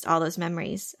to just, all those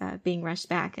memories being rushed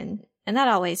back. And that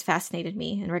always fascinated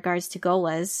me in regards to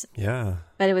Golas. Yeah.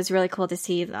 But it was really cool to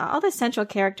see all the central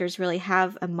characters really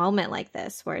have a moment like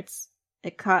this where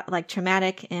it caught like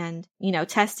traumatic and,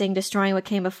 testing, destroying what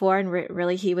came before. And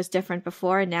really he was different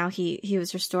before. And now he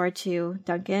was restored to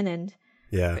Duncan, and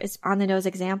it's on the nose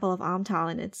example of Amtal.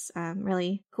 And it's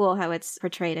really cool how it's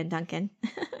portrayed in Duncan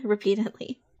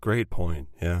repeatedly. Great point.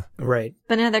 Yeah. Right.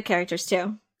 But in other characters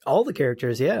too. All the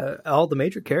characters, yeah. All the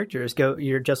major characters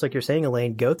you're just like you're saying,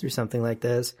 Elaine, go through something like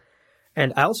this.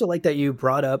 And I also like that you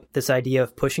brought up this idea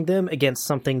of pushing them against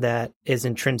something that is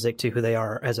intrinsic to who they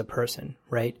are as a person,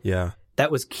 right? Yeah.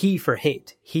 That was key for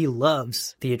hate. He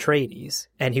loves the Atreides,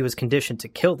 and he was conditioned to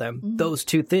kill them. Mm-hmm. Those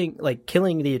two things, like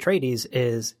killing the Atreides,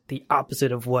 is the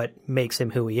opposite of what makes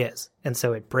him who he is. And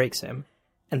so it breaks him.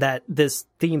 And that this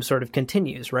theme sort of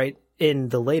continues, right? In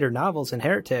the later novels in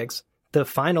Heretics, the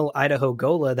final Idaho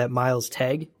Ghola that Miles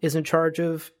Tegg is in charge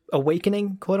of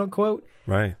awakening, quote unquote.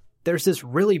 Right. There's this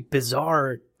really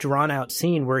bizarre, drawn-out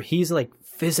scene where he's like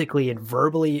physically and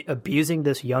verbally abusing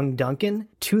this young Duncan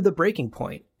to the breaking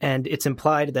point. And it's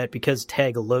implied that because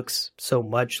Tegg looks so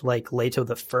much like Leto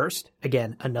the First,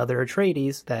 again, another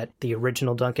Atreides that the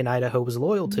original Duncan Idaho was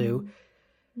loyal to,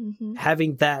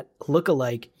 having that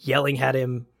look-alike yelling at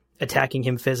him, attacking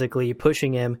him physically,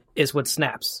 pushing him, is what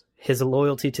snaps. His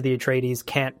loyalty to the Atreides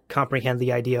can't comprehend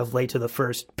the idea of Leto the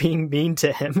First being mean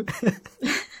to him.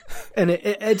 And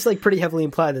it's like pretty heavily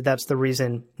implied that that's the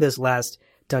reason this last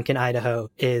Duncan Idaho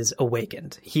is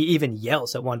awakened. He even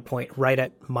yells at one point right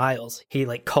at Miles. He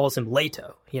like calls him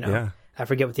Leto, you know. Yeah. I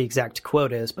forget what the exact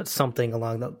quote is, but something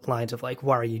along the lines of like,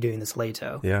 why are you doing this,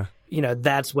 Leto? Yeah. You know,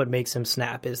 that's what makes him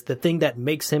snap, is the thing that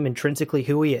makes him intrinsically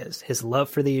who he is. His love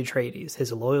for the Atreides,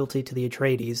 his loyalty to the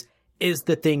Atreides, is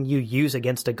the thing you use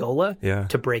against a Ghola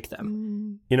to break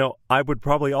them. You know, I would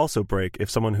probably also break if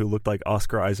someone who looked like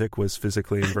Oscar Isaac was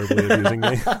physically and verbally abusing me.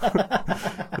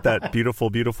 With that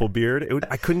beautiful, beautiful beard.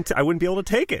 I wouldn't be able to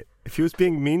take it. If he was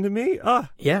being mean to me,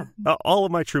 all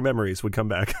of my true memories would come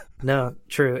back. No,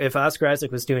 true. If Oscar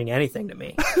Isaac was doing anything to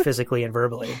me, physically and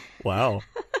verbally. Wow.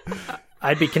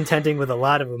 I'd be contending with a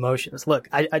lot of emotions. Look,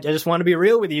 I just want to be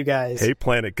real with you guys. Hey,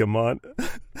 Planet Gamont.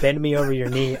 Bend me over your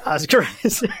knee, Oscar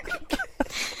Isaac.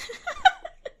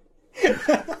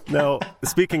 Now,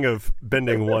 speaking of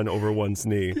bending one over one's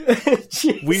knee,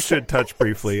 we should touch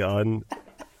briefly on...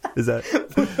 Is that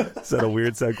a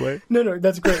weird segue? No,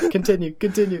 that's great. Continue.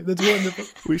 That's wonderful.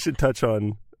 We should touch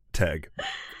on Tegg.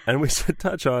 And we should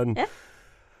touch on...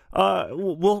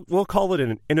 We'll call it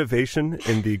an innovation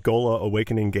in the Ghola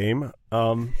Awakening game.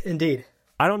 Indeed.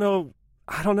 I don't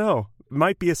know.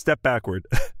 Might be a step backward,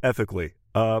 ethically.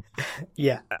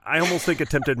 Yeah. I almost think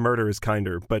attempted murder is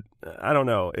kinder, but I don't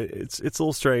know. It's a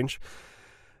little strange.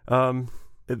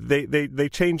 They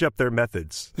change up their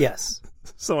methods. Yes.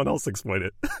 Someone else explain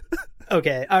it.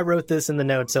 Okay, I wrote this in the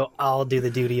notes, so I'll do the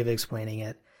duty of explaining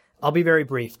it. I'll be very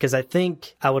brief, because I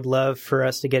think I would love for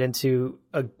us to get into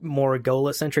a more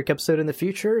Ghola-centric episode in the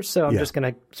future, so I'm just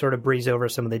going to sort of breeze over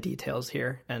some of the details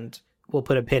here, and we'll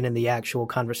put a pin in the actual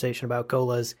conversation about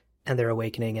Gholas and their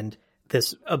awakening and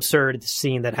this absurd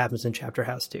scene that happens in Chapter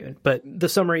House Dune. But the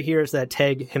summary here is that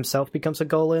Tegg himself becomes a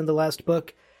Ghola in the last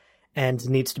book and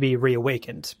needs to be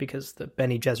reawakened because the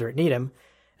Bene Gesserit need him.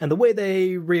 And the way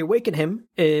they reawaken him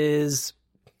is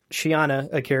Shiana,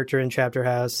 a character in Chapter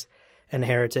House and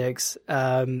Heretics,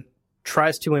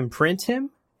 tries to imprint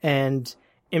him, and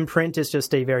imprint is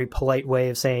just a very polite way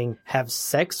of saying have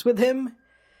sex with him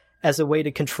as a way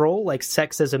to control, like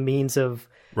sex as a means of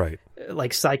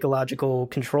like psychological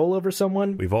control over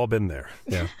someone. We've all been there.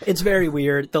 Yeah. It's very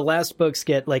weird. The last books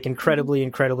get like incredibly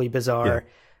bizarre.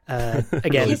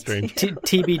 Again,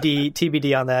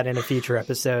 TBD on that in a future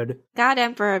episode. God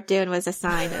Emperor of Dune was a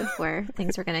sign of where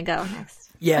things were going to go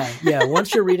next. Yeah.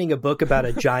 Once you're reading a book about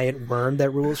a giant worm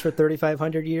that rules for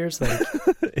 3,500 years, like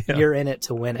you're in it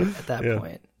to win it at that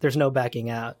point. There's no backing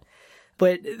out.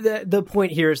 But the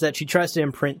point here is that she tries to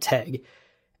imprint Tegg.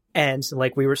 And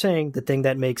like we were saying, the thing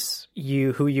that makes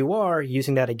you who you are,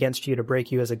 using that against you to break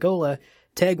you as a Ghola,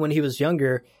 Tegg, when he was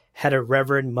younger, had a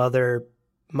reverend mother.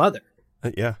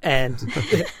 Yeah. And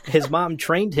his mom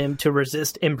trained him to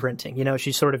resist imprinting. You know,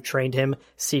 she sort of trained him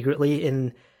secretly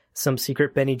in some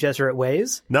secret Bene Gesserit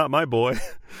ways. Not my boy.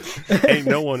 Ain't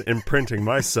no one imprinting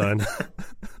my son.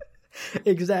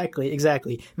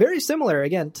 Exactly. Very similar,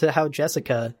 again, to how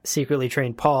Jessica secretly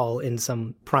trained Paul in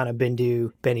some Prana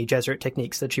Bindu Bene Gesserit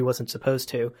techniques that she wasn't supposed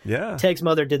to. Yeah. Tegg's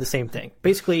mother did the same thing.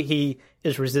 Basically, he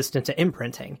is resistant to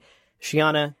imprinting.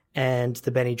 Shiana and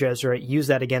the Bene Gesserit use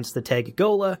that against the Tegg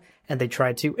Ghola, and they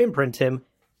try to imprint him.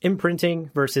 Imprinting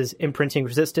versus imprinting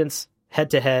resistance,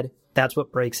 head-to-head, that's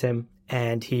what breaks him,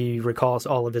 and he recalls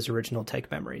all of his original Tegg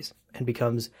memories and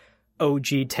becomes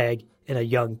OG Tegg in a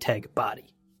young Tegg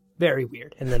body. Very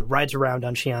weird. And then rides around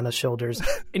on Shiana's shoulders.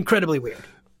 Incredibly weird.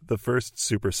 The first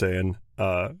Super Saiyan.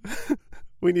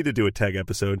 We need to do a Tegg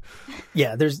episode.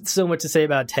 Yeah, there's so much to say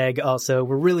about Tegg also.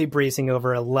 We're really breezing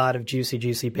over a lot of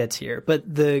juicy bits here.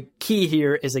 But the key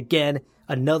here is, again,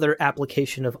 another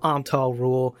application of Amtal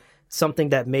rule, something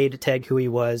that made Tegg who he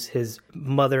was, his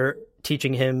mother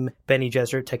teaching him Bene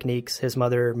Gesserit techniques, his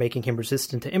mother making him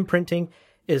resistant to imprinting,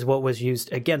 is what was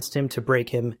used against him to break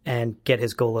him and get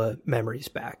his Ghola memories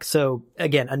back. So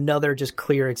again, another just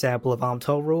clear example of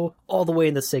Amtal rule, all the way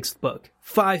in the 6th book.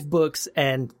 5 books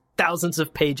and thousands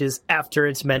of pages after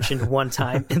it's mentioned one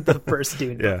time in the first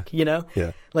Dune book, you know?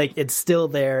 Yeah. Like, it's still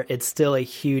there. It's still a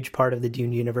huge part of the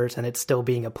Dune universe, and it's still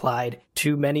being applied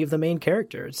to many of the main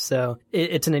characters. So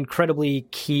it's an incredibly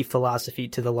key philosophy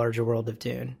to the larger world of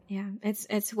Dune. Yeah,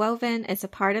 it's woven. It's a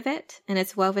part of it, and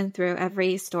it's woven through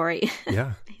every story.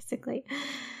 Yeah. Basically.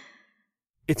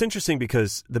 It's interesting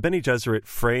because the Bene Gesserit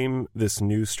frame this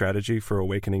new strategy for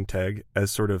awakening Teg as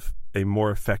sort of a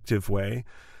more effective way,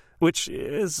 which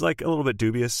is like a little bit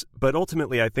dubious, but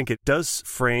ultimately I think it does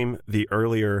frame the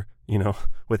earlier, you know,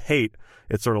 with hate,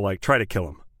 it's sort of like try to kill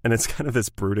him. And it's kind of this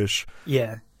brutish,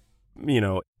 you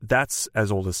know, that's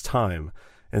as old as time.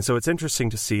 And so it's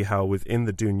interesting to see how within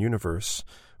the Dune universe,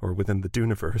 or within the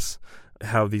Duneverse,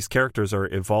 how these characters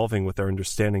are evolving with their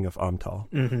understanding of Amtal,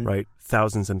 right?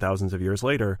 Thousands and thousands of years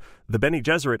later, the Bene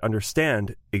Gesserit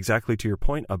understand, exactly to your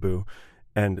point, Abu,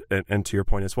 and to your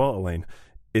point as well, Elaine,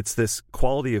 it's this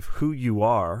quality of who you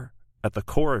are at the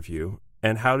core of you,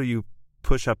 and how do you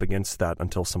push up against that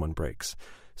until someone breaks.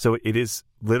 So it is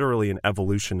literally an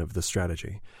evolution of the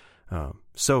strategy.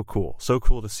 So cool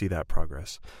to see that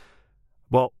progress.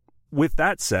 Well, with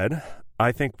that said,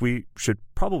 I think we should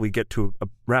probably get to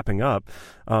wrapping up.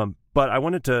 But I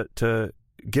wanted to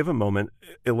give a moment.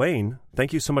 Elaine,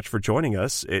 thank you so much for joining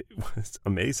us. It was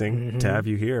amazing to have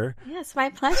you here. Yes, my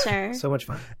pleasure. So much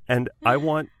fun. And I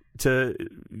want to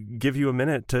give you a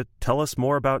minute to tell us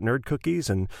more about Nerd Cookies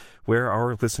and where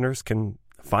our listeners can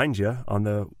find you on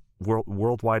the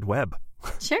World Wide Web.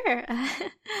 Sure.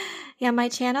 Yeah, my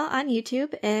channel on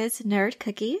YouTube is Nerd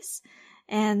Cookies.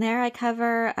 And there I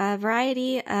cover a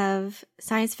variety of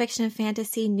science fiction and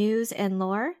fantasy news and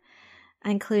lore,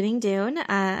 including Dune.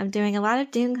 I'm doing a lot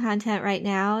of Dune content right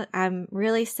now. I'm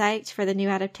really psyched for the new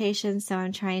adaptation, so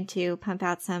I'm trying to pump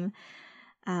out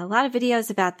a lot of videos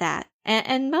about that.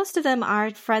 And most of them are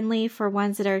friendly for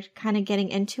ones that are kind of getting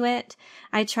into it.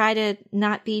 I try to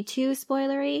not be too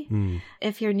spoilery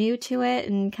if you're new to it,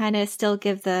 and kind of still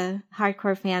give the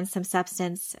hardcore fans some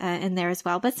substance in there as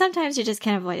well. But sometimes you just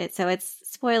can't avoid it, so it's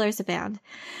spoilers abound.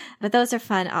 But those are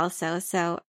fun also.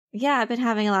 So yeah, I've been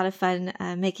having a lot of fun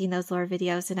making those lore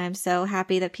videos, and I'm so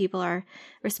happy that people are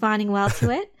responding well to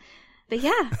it. But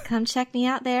yeah, come check me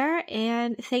out there,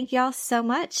 and thank y'all so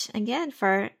much again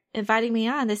for inviting me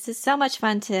on. This is so much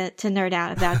fun to nerd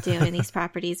out about Dune and these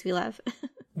properties we love.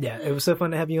 Yeah, it was so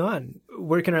fun to have you on.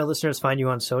 Where can our listeners find you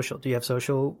on social? Do you have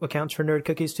social accounts for Nerd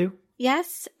Cookies too?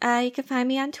 Yes, you can find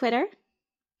me on Twitter.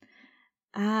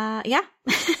 Yeah.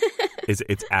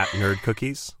 It's at Nerd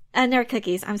Cookies? Nerd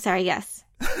Cookies, I'm sorry, yes.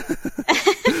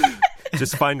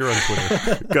 Just find her on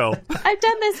Twitter. Go. I've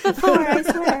done this before, I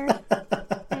swear.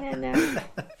 I don't know.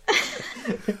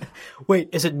 Wait,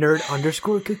 is it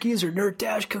nerd_cookies or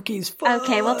nerd-cookies? Fuck.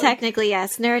 Okay, well, technically,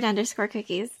 yes.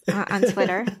 Nerd_cookies on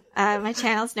Twitter. My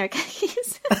channel's Nerd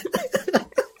Cookies.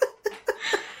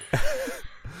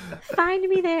 Find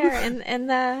me there in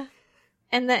the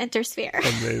intersphere.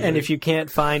 Amazing. And if you can't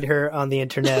find her on the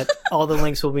internet, all the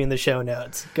links will be in the show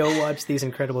notes. Go watch these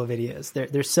incredible videos.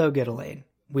 They're so good, Elaine.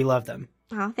 We love them.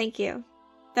 Oh, thank you.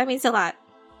 That means a lot.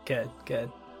 Good.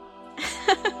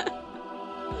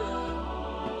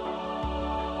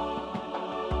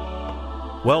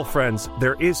 Well, friends,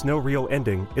 there is no real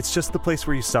ending. It's just the place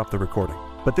where you stop the recording.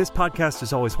 But this podcast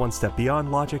is always one step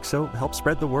beyond logic, so help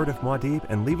spread the word of Muad'Dib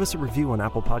and leave us a review on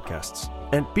Apple Podcasts.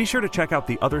 And be sure to check out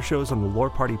the other shows on the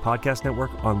Lore Party Podcast Network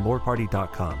on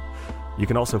loreparty.com. You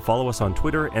can also follow us on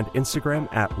Twitter and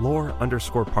Instagram at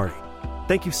lore_party.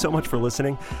 Thank you so much for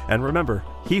listening, and remember,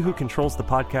 he who controls the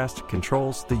podcast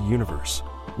controls the universe.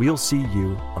 We'll see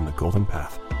you on the Golden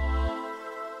Path.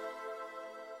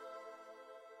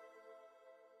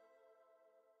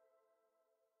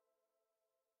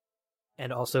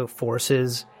 And also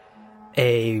forces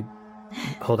a...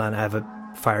 Hold on, I have a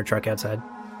fire truck outside.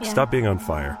 Yeah. Stop being on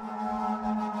fire.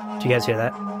 Do you guys hear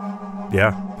that?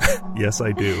 Yeah. Yes,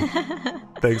 I do.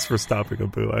 Thanks for stopping,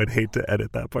 Abu. I'd hate to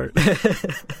edit that part.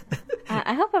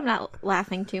 I hope I'm not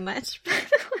laughing too much.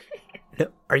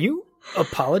 Are you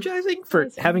apologizing for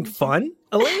having fun,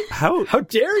 Elaine? How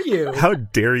dare you? How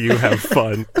dare you have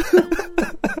fun?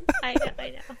 I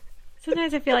know.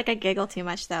 Sometimes I feel like I giggle too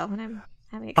much, though, when I'm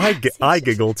having a conversation. I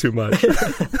giggle too much.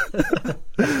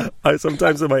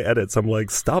 Sometimes in my edits, I'm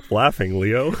like, stop laughing,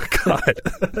 Leo. God.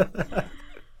 But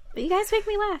you guys make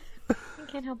me laugh. I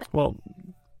can't help it. Well,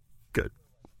 good.